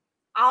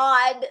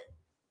 odd.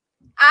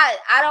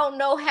 I don't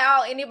know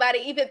how anybody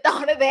even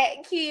thought of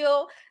that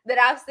kill that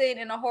I've seen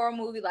in a horror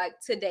movie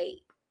to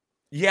date.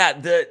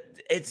 Yeah,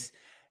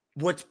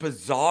 what's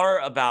bizarre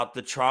about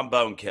the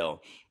trombone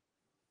kill,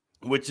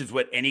 which is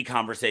what any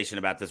conversation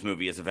about this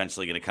movie is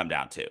eventually going to come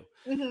down to.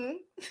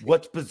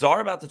 What's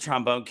bizarre about the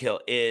trombone kill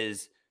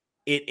is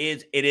it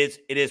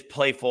is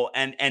playful,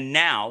 and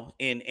now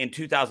in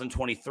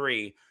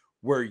 2023,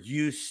 we're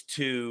used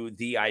to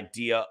the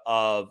idea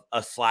of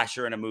a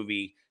slasher in a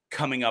movie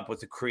coming up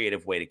with a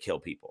creative way to kill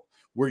people.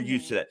 We're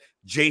used to that.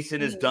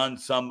 Jason has done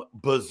some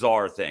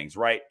bizarre things,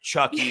 right?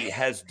 Chucky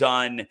has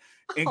done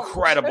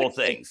incredible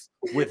things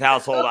with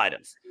household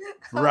items,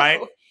 right?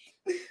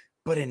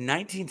 But in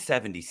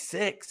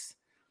 1976,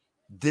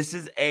 this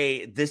is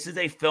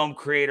a film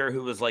creator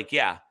who was like,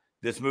 yeah,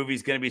 this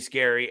movie's going to be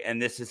scary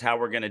and this is how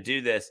we're going to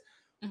do this.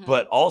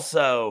 But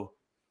also,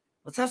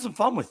 let's have some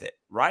fun with it,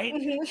 right?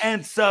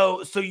 And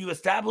so you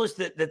establish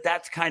that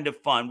that's kind of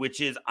fun,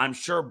 which is, I'm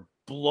sure,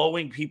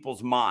 blowing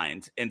people's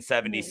minds in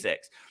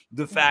 76.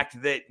 The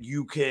fact that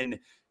you can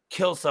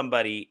kill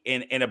somebody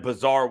in a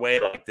bizarre way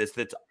like this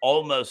that's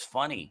almost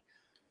funny.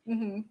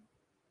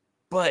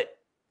 But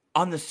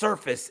on the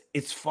surface,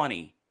 it's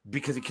funny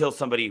because he kills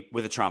somebody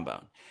with a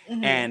trombone.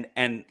 And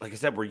like I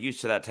said, we're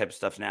used to that type of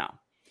stuff now.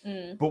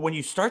 But when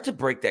you start to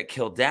break that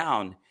kill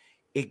down,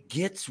 it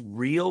gets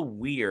real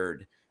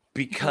weird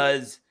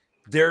because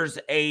there's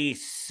a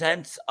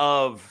sense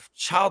of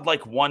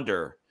childlike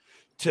wonder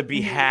to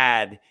be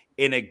had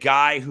in a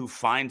guy who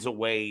finds a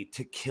way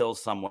to kill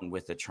someone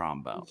with a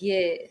trombone.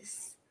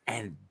 Yes.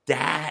 And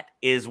that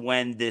is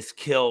when this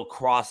kill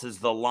crosses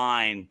the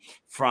line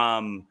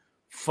from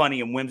funny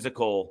and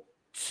whimsical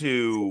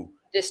to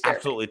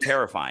absolutely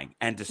terrifying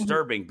and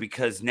disturbing,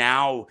 because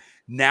now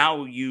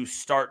you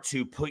start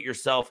to put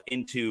yourself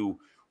into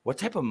what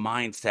type of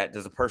mindset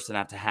does a person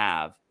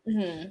have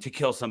to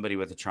kill somebody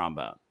with a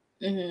trombone.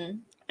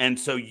 And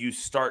so you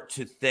start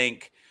to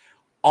think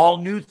all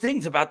new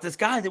things about this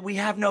guy that we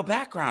have no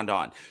background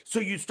on. So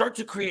you start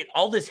to create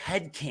all this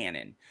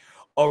headcanon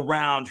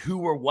around who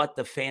or what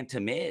the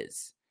Phantom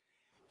is.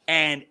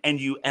 And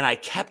I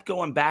kept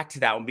going back to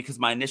that one because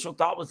my initial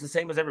thought was the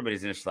same as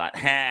everybody's initial thought.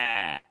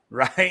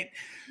 Right?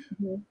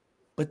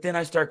 But then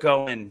I start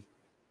going,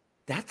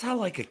 that's how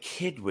like a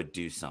kid would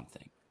do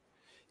something.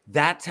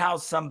 That's how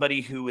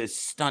somebody who is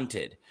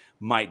stunted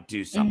might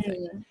do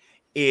something.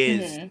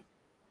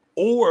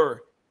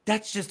 Or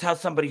that's just how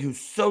somebody who's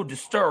so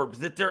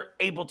disturbed that they're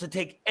able to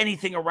take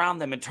anything around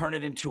them and turn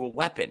it into a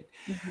weapon.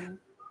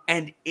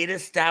 And it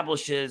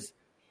establishes,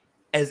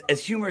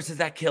 as humorous as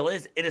that kill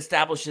is, it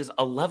establishes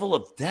a level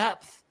of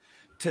depth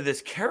to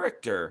this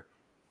character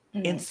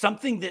in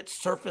something that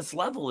surface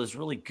level is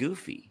really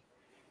goofy.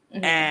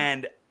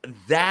 And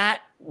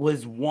that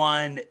was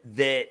one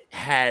that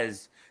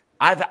has,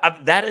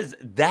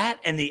 that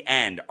and the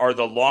end are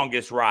the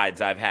longest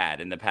rides I've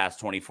had in the past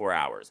 24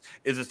 hours,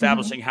 is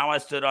establishing how I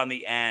stood on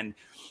the end.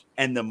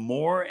 And the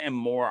more and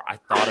more I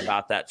thought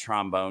about that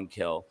trombone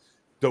kill,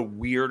 the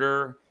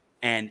weirder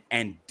and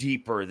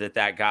deeper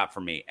that got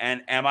for me.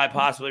 And am I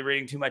possibly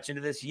reading too much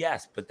into this?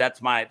 Yes, but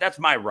that's my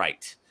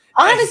right.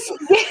 Honestly,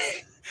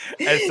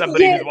 as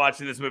somebody who's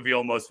watching this movie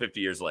almost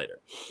 50 years later.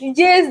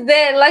 Yes,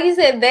 that, like you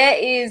said,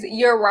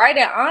 you're right.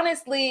 And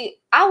honestly,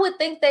 I would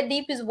think that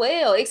deep as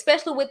well,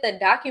 especially with the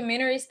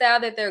documentary style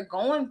that they're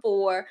going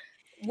for.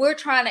 We're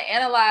trying to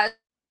analyze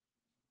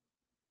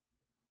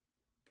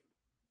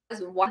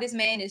why this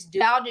man is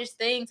doing childish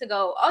thing to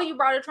go, oh, you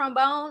brought a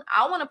trombone?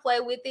 I want to play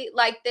with it.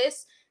 Like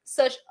this,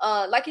 such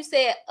like you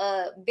said,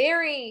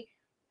 very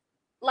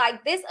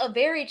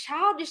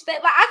childish thing.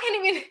 Like, I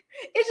can't even,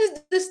 it's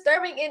just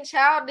disturbing and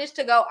childish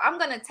to go, I'm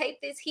gonna tape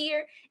this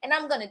here and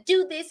I'm gonna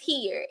do this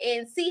here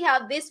and see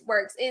how this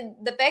works. And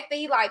the fact that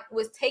he like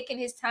was taking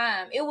his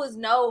time, it was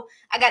no,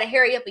 I gotta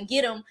hurry up and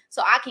get him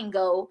so I can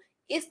go.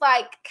 It's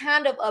like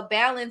kind of a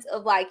balance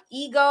of like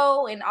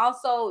ego and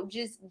also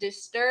just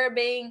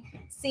disturbing,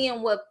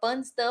 seeing what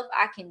fun stuff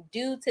I can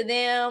do to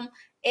them.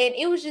 And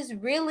it was just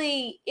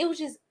very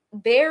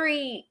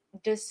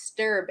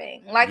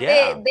disturbing. Like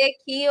that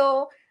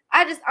kill,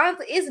 I just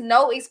honestly, it's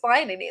no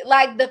explaining it.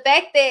 Like the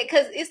fact that,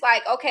 because it's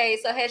like, okay,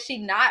 so had she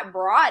not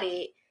brought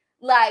it,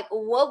 like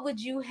what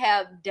would you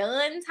have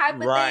done type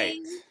of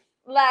thing?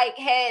 Like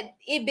had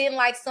it been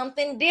like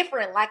something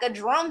different, like a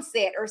drum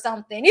set or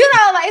something, you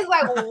know, like it's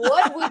like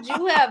what would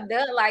you have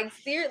done? Like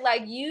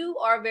like you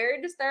are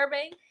very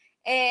disturbing.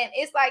 And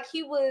it's like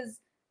he was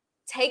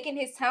taking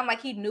his time,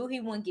 like he knew he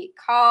wouldn't get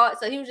caught,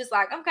 so he was just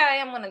like, okay,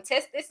 I'm gonna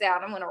test this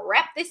out, I'm gonna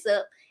wrap this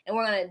up and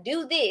we're gonna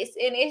do this.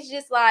 And it's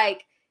just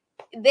like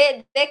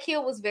that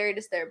kill was very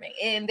disturbing,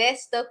 and that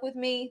stuck with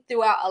me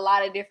throughout a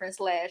lot of different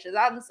slashes.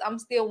 I'm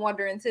still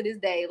wondering to this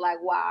day, like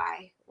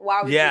why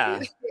would you do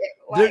that?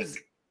 Like,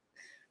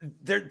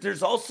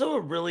 there's also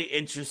a really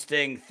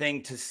interesting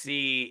thing to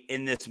see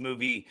in this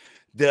movie,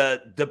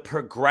 the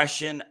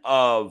progression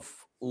of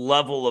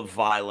level of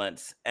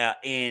violence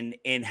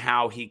in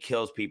how he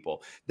kills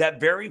people. That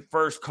very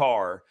first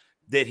car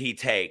that he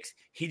takes,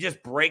 he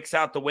just breaks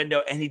out the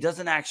window and he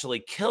doesn't actually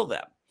kill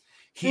them.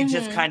 He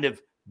just kind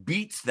of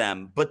beats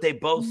them, but they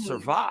both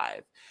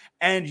survive.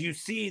 And you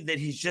see that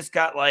he's just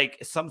got like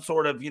some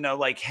sort of,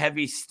 like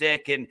heavy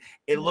stick, and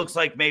it looks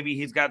like maybe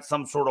he's got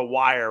some sort of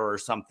wire or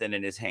something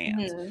in his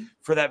hands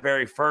for that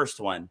very first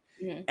one.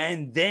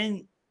 And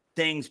then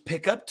things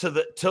pick up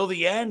till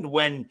the end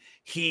when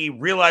he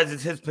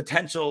realizes his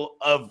potential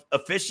of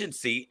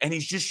efficiency and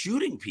he's just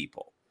shooting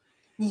people.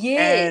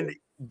 And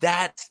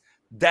that's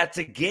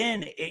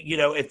again,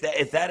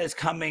 if that is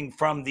coming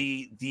from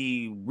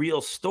the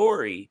real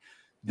story,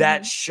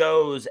 that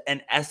shows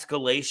an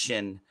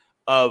escalation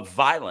of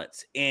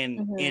violence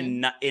in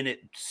it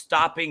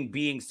stopping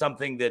being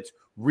something that's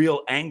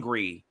real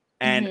angry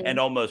and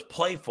almost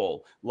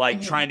playful,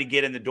 like trying to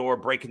get in the door,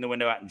 breaking the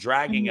window out and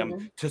dragging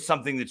them, to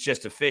something that's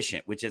just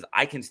efficient, which is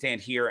I can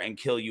stand here and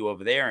kill you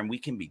over there and we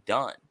can be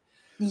done.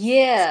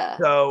 Yeah.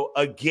 So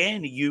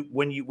again,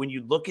 when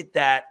you look at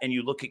that and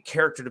you look at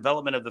character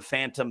development of the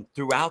Phantom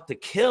throughout the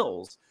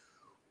kills,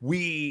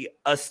 we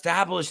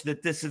establish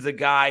that this is a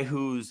guy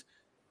who's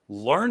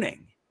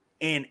learning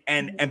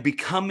and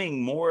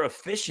becoming more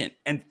efficient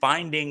and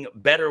finding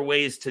better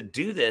ways to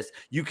do this.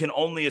 You can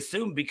only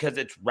assume because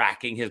it's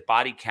racking his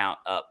body count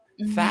up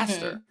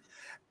faster.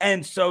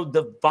 And so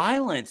the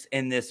violence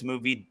in this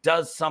movie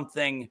does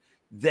something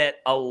that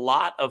a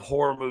lot of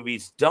horror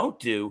movies don't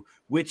do,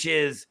 which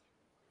is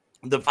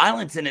the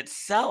violence in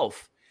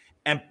itself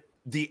and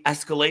the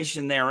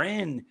escalation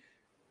therein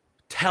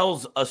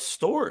tells a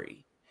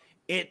story.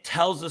 It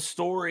tells a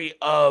story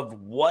of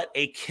what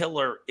a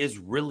killer is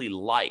really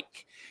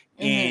like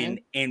in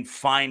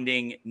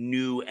finding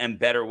new and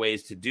better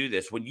ways to do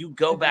this. When you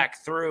go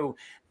back through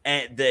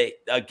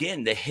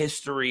the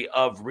history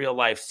of real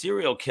life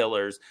serial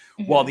killers,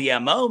 while the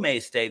MO may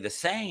stay the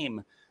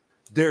same,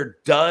 there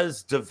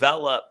does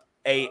develop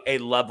a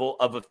level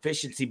of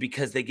efficiency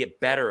because they get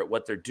better at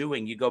what they're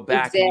doing. You go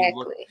back and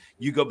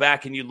you go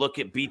back and you look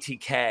at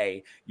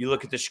BTK, you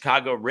look at the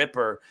Chicago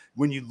Ripper.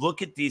 When you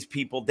look at these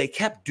people, they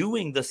kept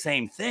doing the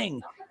same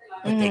thing,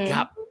 but they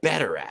got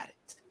better at it.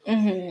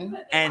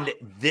 And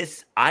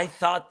I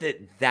thought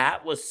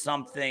that was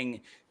something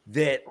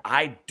that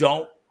I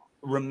don't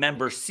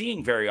remember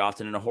seeing very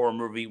often in a horror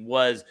movie,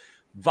 was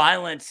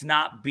violence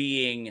not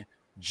being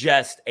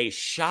just a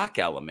shock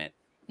element,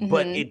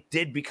 but it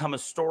did become a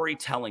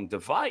storytelling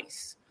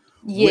device,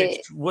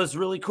 which was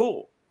really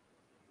cool.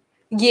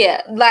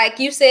 Yeah, like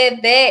you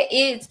said,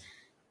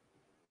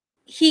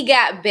 he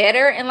got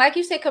better. And like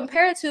you said,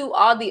 compared to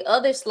all the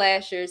other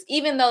slashers,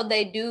 even though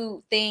they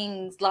do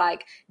things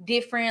like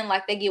different,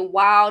 like they get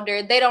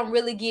wilder, they don't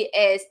really get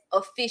as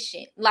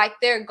efficient. Like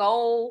their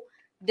goal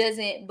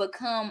doesn't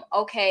become,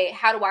 okay,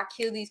 how do I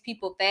kill these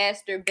people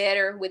faster,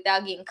 better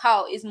without getting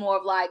caught? It's more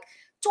of like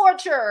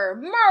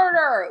torture,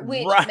 murder,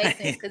 which makes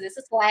sense because it's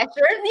a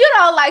slasher,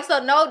 like,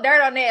 so no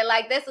dirt on that.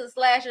 Like, that's a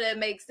slasher that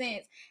makes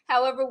sense.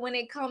 However, when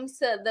it comes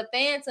to the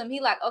Phantom, he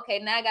like, okay,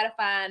 now I gotta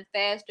find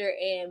faster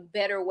and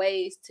better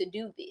ways to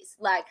do this.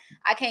 Like,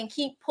 I can't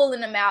keep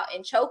pulling them out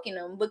and choking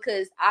them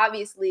because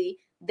obviously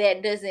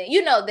that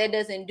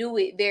doesn't do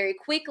it very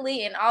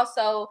quickly. And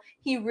also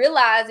he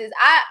realizes,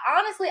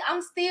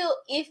 I'm still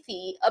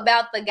iffy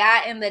about the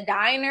guy in the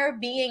diner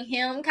being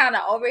him, kind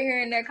of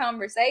overhearing their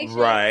conversation.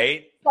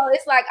 Right. So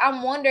it's like,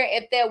 I'm wondering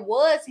if that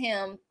was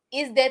him.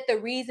 Is that the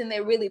reason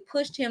that really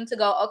pushed him to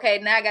go, okay,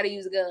 now I got to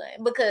use a gun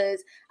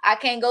because I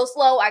can't go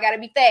slow. I got to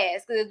be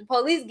fast because if the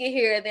police get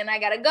here, then I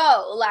got to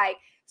go. Like,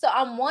 so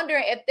I'm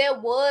wondering if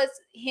that was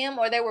him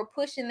or they were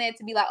pushing that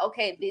to be like,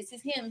 okay, this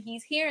is him.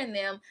 He's hearing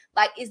them.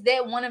 Like, is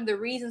that one of the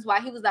reasons why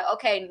he was like,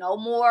 okay, no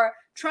more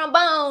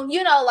trombone,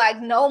 like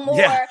no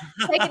more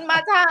taking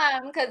my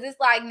time, because it's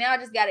like, now I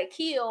just got to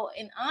kill.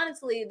 And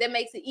honestly, that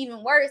makes it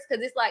even worse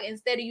because it's like,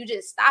 instead of you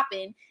just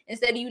stopping,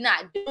 instead of you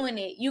not doing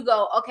it, you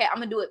go, okay, I'm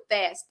going to do it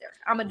faster.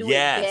 I'm going to do it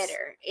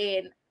better.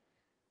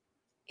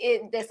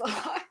 And that's a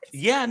lot.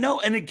 Yeah, no.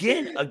 And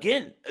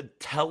again,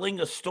 telling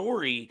a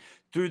story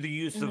through the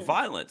use of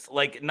violence.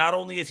 Like, not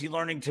only is he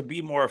learning to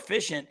be more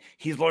efficient,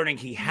 he's learning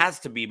he has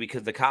to be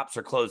because the cops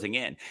are closing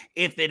in.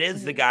 If it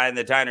is the guy in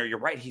the diner, you're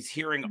right. He's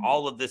hearing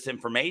all of this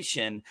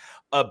information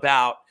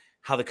about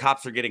how the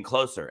cops are getting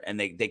closer and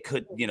they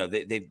could,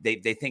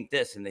 they think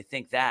this and they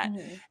think that.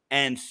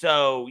 And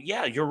so,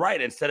 yeah, you're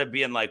right. Instead of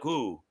being like,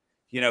 ooh,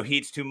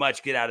 heat's too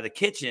much, get out of the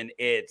kitchen.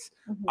 It's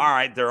all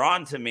right. They're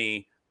on to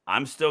me.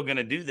 I'm still going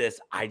to do this.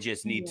 I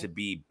just need to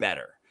be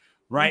better.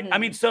 Right. I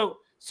mean, So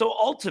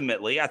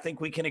ultimately, I think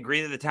we can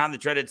agree that The Town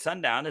That Dreaded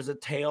Sundown is a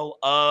tale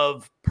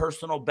of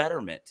personal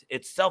betterment.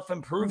 It's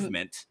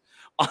self-improvement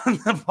on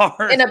the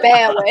part. In a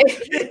bad way.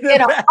 In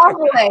an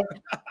awful way.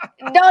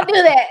 Don't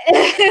do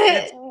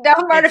that.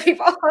 Don't murder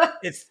people.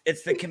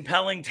 It's the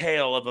compelling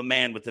tale of a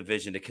man with a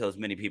vision to kill as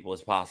many people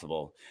as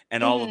possible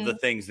and all of the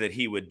things that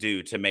he would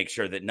do to make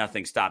sure that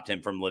nothing stopped him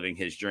from living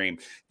his dream.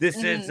 This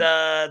is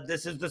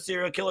the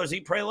Serial Killers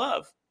Eat, Pray,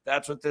 Love.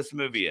 That's what this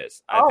movie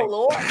is.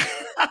 Lord.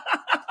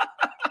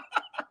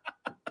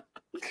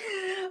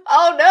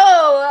 Oh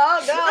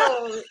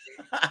no.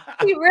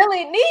 He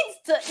really needs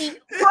to eat,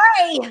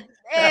 pray,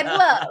 and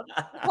love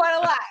quite a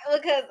lot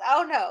because,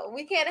 oh no,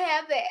 we can't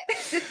have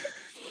that.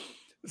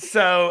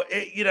 So,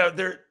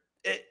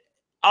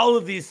 all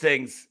of these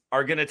things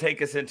are going to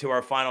take us into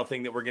our final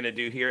thing that we're going to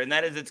do here. And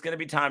that is, it's going to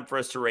be time for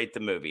us to rate the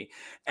movie.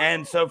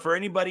 And so for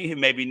anybody who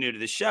may be new to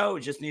the show,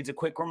 just needs a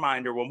quick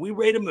reminder, when we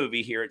rate a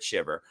movie here at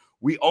Shiver,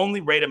 we only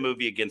rate a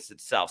movie against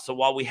itself. So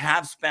while we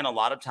have spent a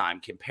lot of time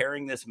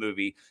comparing this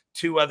movie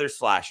to other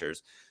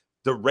slashers,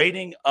 the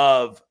rating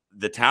of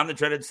The Town That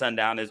Dreaded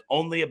Sundown is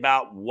only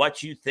about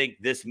what you think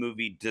this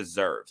movie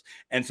deserves.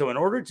 And so in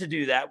order to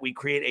do that, we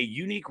create a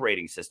unique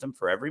rating system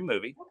for every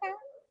movie. Okay.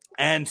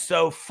 And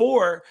so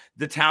for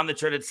The Town That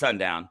Dreaded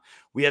Sundown,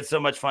 we had so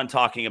much fun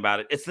talking about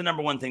it. It's the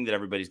number one thing that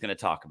everybody's going to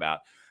talk about.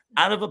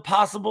 Out of a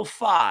possible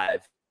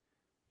 5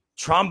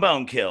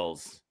 trombone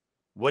kills,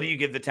 what do you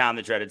give The Town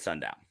That Dreaded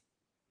Sundown?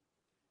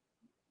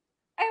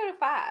 I give it a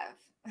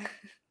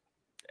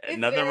 5.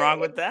 Nothing wrong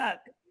with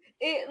that.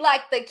 It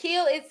like the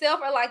kill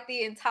itself or like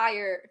the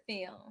entire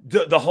film?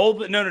 The whole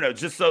no.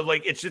 Just so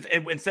like it's just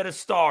instead of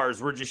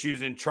stars, we're just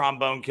using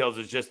trombone kills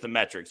as just the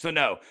metric. So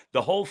no,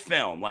 the whole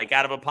film, like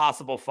out of a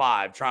possible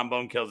 5,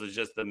 trombone kills is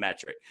just the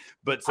metric.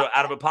 But so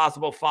out of a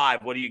possible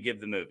 5, what do you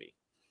give the movie?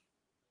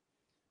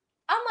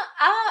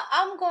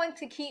 I'm going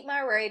to keep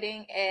my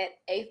rating at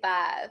a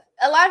 5.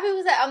 A lot of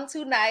people say I'm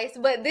too nice,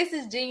 but this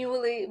is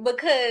genuinely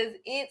because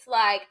it's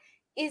like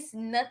it's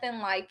nothing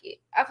like it.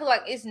 I feel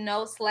like it's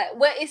no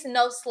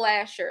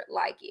slasher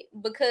like it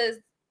because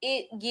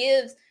it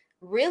gives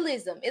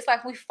realism. It's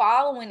like we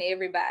following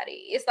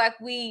everybody. It's like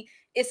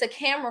it's a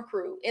camera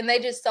crew and they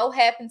just so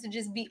happen to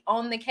just be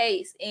on the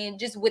case and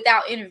just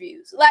without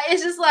interviews. Like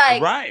it's just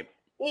like right.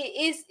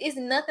 It's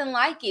nothing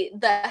like it.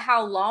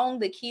 How long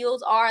the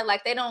kills are,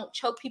 like they don't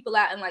choke people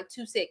out in like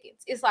 2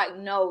 seconds. It's like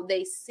no,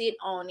 they sit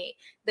on it.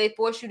 They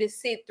force you to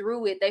sit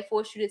through it. They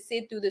force you to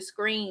sit through the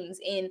screams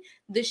and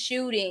the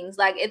shootings.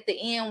 Like at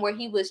the end where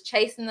he was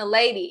chasing the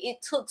lady, it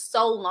took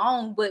so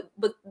long, but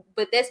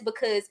that's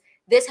because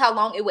that's how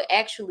long it would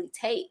actually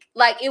take.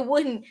 Like it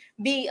wouldn't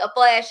be a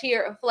flash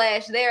here, a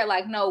flash there.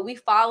 Like no, we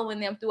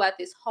following them throughout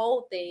this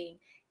whole thing.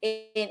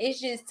 And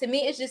it's just, to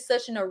me, it's just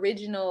such an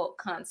original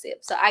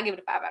concept. So I give it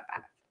a 5 out of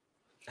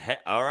 5. Hey,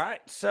 all right.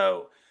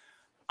 So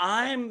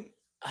I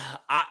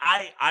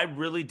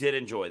really did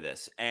enjoy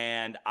this.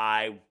 And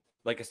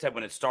like I said,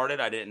 when it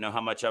started, I didn't know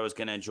how much I was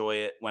going to enjoy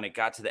it. When it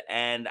got to the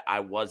end, I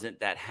wasn't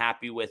that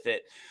happy with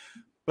it.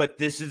 But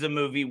this is a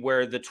movie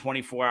where the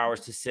 24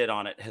 hours to sit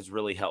on it has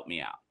really helped me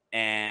out.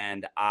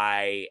 And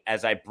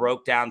as I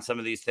broke down some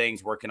of these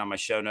things, working on my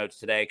show notes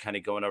today, kind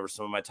of going over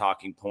some of my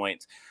talking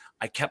points,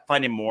 I kept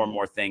finding more and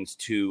more things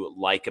to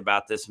like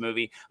about this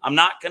movie. I'm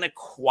not going to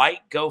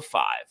quite go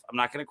 5.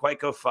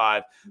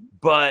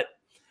 But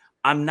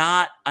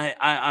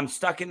I'm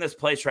stuck in this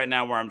place right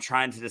now where I'm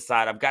trying to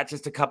decide. I've got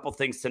just a couple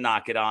things to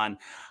knock it on.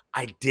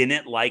 I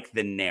didn't like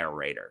the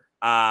narrator.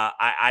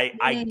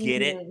 I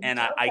get it. And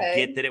I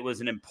get that it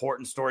was an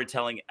important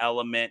storytelling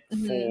element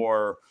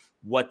for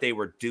what they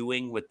were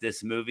doing with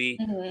this movie.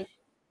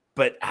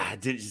 But I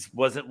just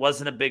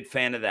wasn't a big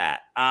fan of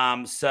that.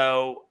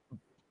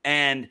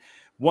 And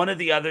one of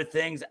the other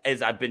things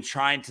is I've been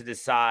trying to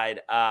decide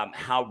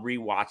how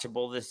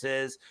rewatchable this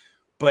is.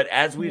 But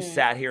as we've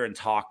sat here and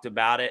talked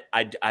about it,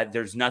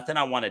 there's nothing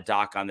I want to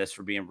dock on this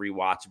for being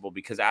rewatchable,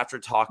 because after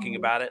talking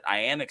about it, I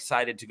am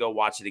excited to go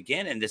watch it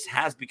again. And this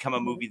has become a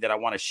movie that I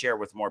want to share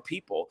with more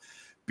people,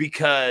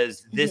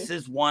 because this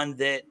is one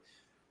that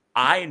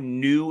I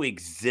knew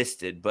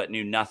existed but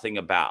knew nothing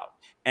about.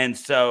 And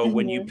so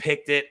when you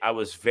picked it, I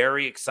was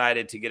very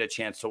excited to get a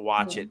chance to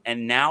watch it.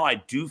 And now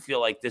I do feel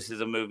like this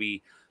is a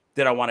movie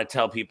that I want to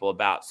tell people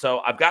about. So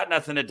I've got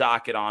nothing to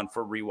dock it on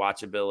for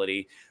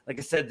rewatchability. Like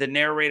I said, the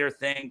narrator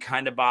thing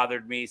kind of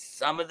bothered me.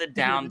 Some of the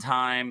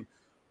downtime,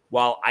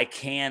 while I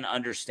can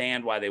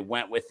understand why they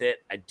went with it,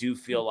 I do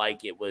feel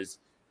like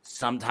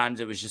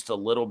sometimes it was just a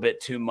little bit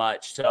too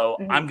much. So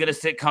I'm going to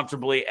sit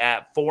comfortably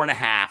at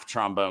 4.5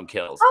 trombone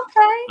kills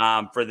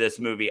for this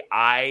movie.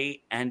 I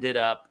ended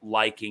up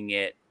liking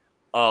it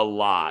a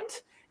lot.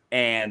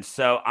 And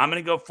so I'm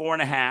going to go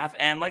 4.5.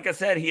 And like I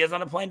said, he is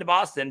on a plane to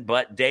Boston,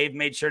 but Dave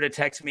made sure to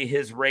text me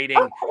his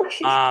rating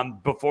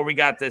before we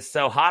got this.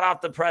 So hot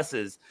off the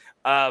presses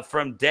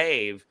from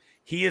Dave,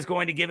 he is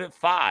going to give it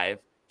 5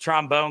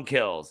 trombone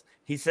kills.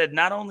 He said,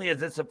 not only is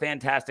this a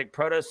fantastic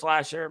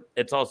proto-slasher,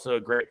 it's also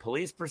a great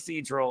police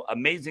procedural,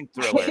 amazing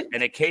thriller,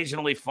 and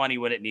occasionally funny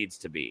when it needs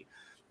to be.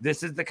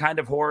 This is the kind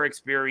of horror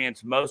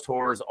experience most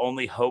horrors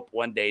only hope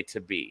one day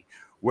to be.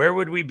 Where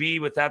would we be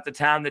without The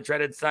Town That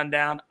Dreaded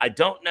Sundown? I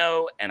don't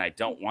know, and I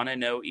don't want to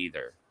know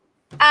either.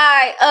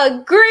 I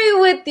agree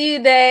with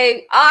you,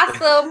 Dave.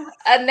 Awesome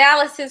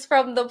analysis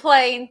from the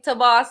plane to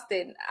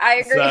Boston. I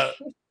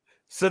agree.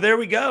 So there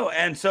we go.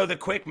 And so the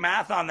quick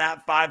math on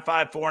that, 5,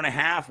 5,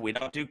 4.5. We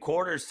don't do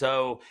quarters.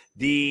 So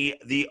the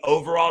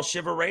overall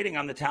Shiver rating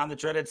on The Town That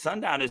Dreaded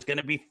Sundown is going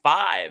to be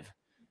 5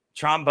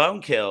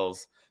 trombone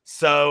kills.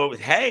 So,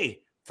 hey,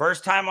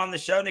 first time on the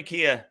show,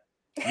 Nakeyah.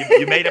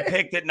 You made a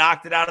pick that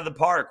knocked it out of the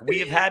park. We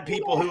have had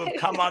people who have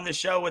come on the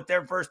show with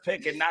their first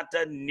pick and not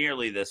done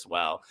nearly this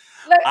well.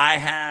 I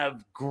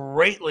have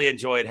greatly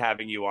enjoyed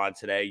having you on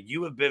today.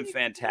 You have been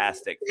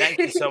fantastic. Thank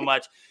you so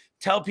much.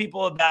 Tell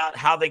people about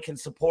how they can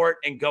support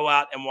and go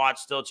out and watch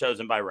Still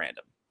Chosen by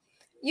Random.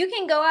 You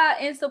can go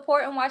out and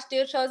support and watch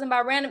Still Chosen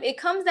by Random. It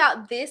comes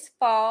out this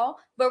fall,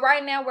 but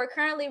right now we're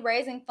currently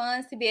raising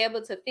funds to be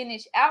able to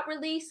finish out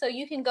release. So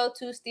you can go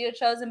to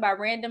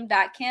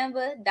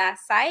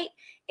stillchosenbyrandom.canva.site,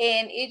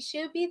 and it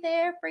should be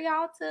there for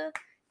y'all to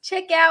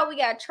check out. We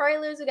got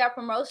trailers, we got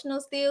promotional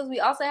stills. We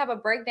also have a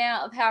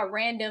breakdown of how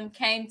Random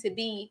came to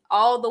be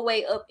all the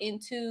way up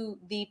into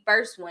the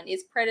first one.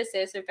 Its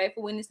predecessor,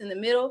 Faithful Witness, in the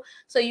middle.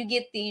 So you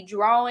get the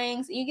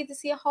drawings, you get to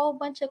see a whole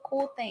bunch of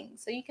cool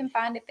things. So you can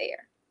find it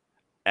there.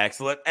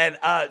 Excellent. And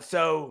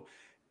so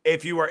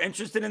if you are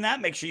interested in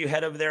that, make sure you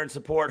head over there and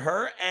support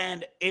her.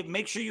 And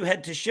make sure you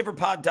head to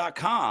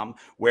shiverpod.com,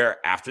 where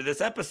after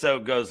this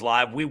episode goes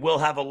live, we will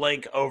have a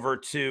link over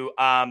to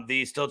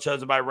the Still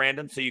Chosen by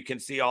Random, so you can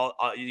see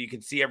you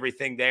can see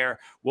everything there.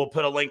 We'll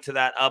put a link to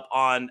that up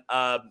on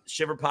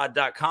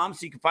shiverpod.com,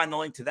 so you can find the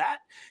link to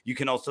that. You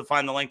can also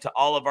find the link to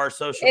all of our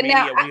social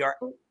media.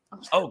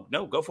 Oh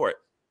no, go for it.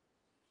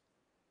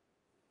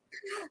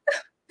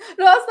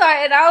 No, I'm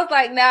sorry. And I was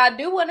like, now I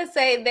do want to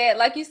say that,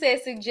 like you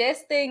said,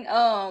 suggesting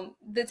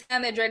the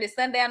time that Dreaded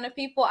Sundown to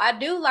people, I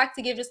do like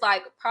to give just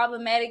like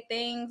problematic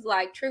things,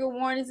 like trigger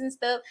warnings and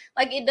stuff.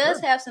 Like it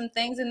does have some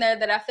things in there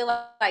that I feel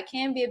like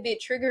can be a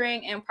bit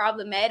triggering and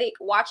problematic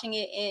watching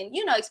it, and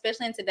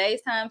especially in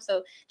today's time.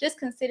 So just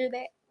consider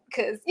that,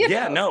 because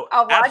I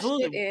watched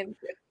absolutely. it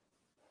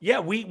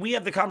and we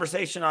have the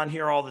conversation on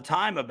here all the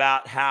time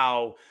about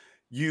how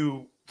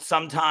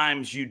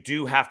sometimes you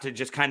do have to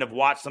just kind of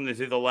watch something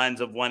through the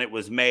lens of when it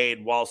was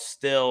made while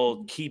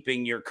still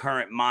keeping your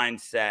current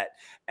mindset.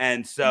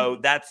 And so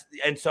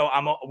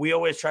we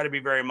always try to be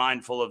very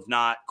mindful of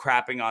not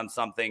crapping on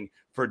something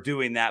for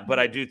doing that. But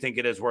I do think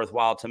it is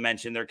worthwhile to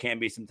mention there can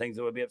be some things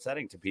that would be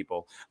upsetting to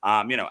people,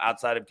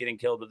 outside of getting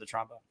killed with a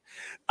trombone.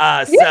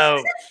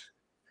 So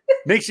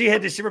make sure you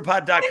head to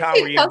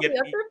shiverpod.com where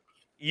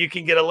you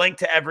can get a link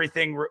to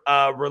everything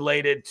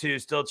related to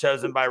Still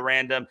Chosen by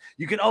Random.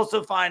 You can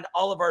also find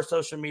all of our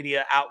social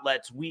media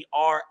outlets. We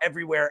are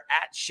everywhere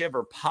at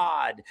Shiver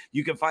Pod.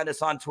 You can find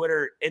us on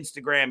Twitter,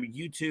 Instagram,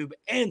 YouTube,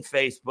 and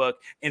Facebook.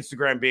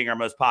 Instagram being our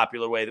most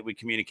popular way that we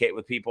communicate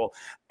with people.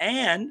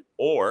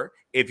 Or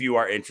if you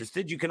are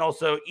interested, you can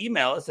also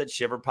email us at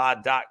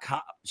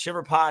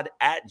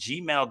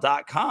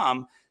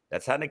shiverpod@gmail.com.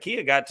 That's how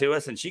Nakeyah got to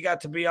us, and she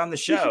got to be on the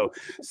show.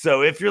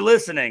 So if you're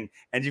listening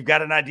and you've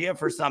got an idea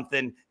for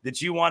something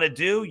that you want to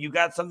do, you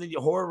got something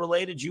horror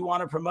related you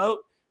want to promote,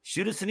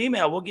 shoot us an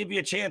email. We'll give you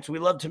a chance. We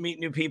love to meet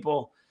new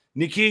people.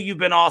 Nakeyah, you've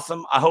been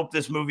awesome. I hope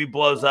this movie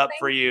blows up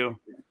for you.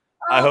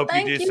 I hope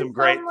you do some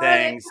great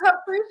things. I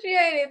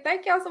appreciate it.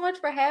 Thank y'all so much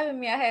for having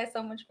me. I had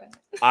so much fun.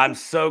 I'm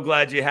so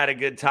glad you had a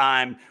good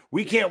time.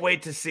 We can't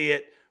wait to see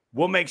it.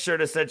 We'll make sure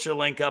to set your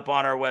link up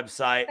on our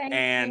website,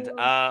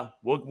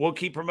 we'll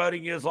keep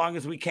promoting you as long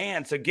as we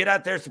can. So get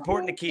out there,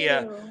 support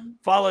Nakeyah,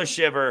 follow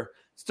Shiver,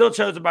 Still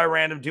Chosen by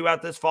Random, due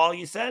out this fall,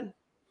 you said?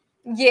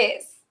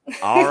 Yes.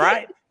 All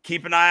right.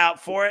 Keep an eye out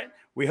for it.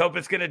 We hope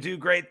it's going to do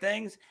great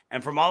things.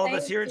 And from all of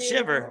us here at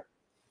Shiver,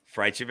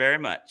 fright you very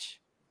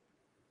much.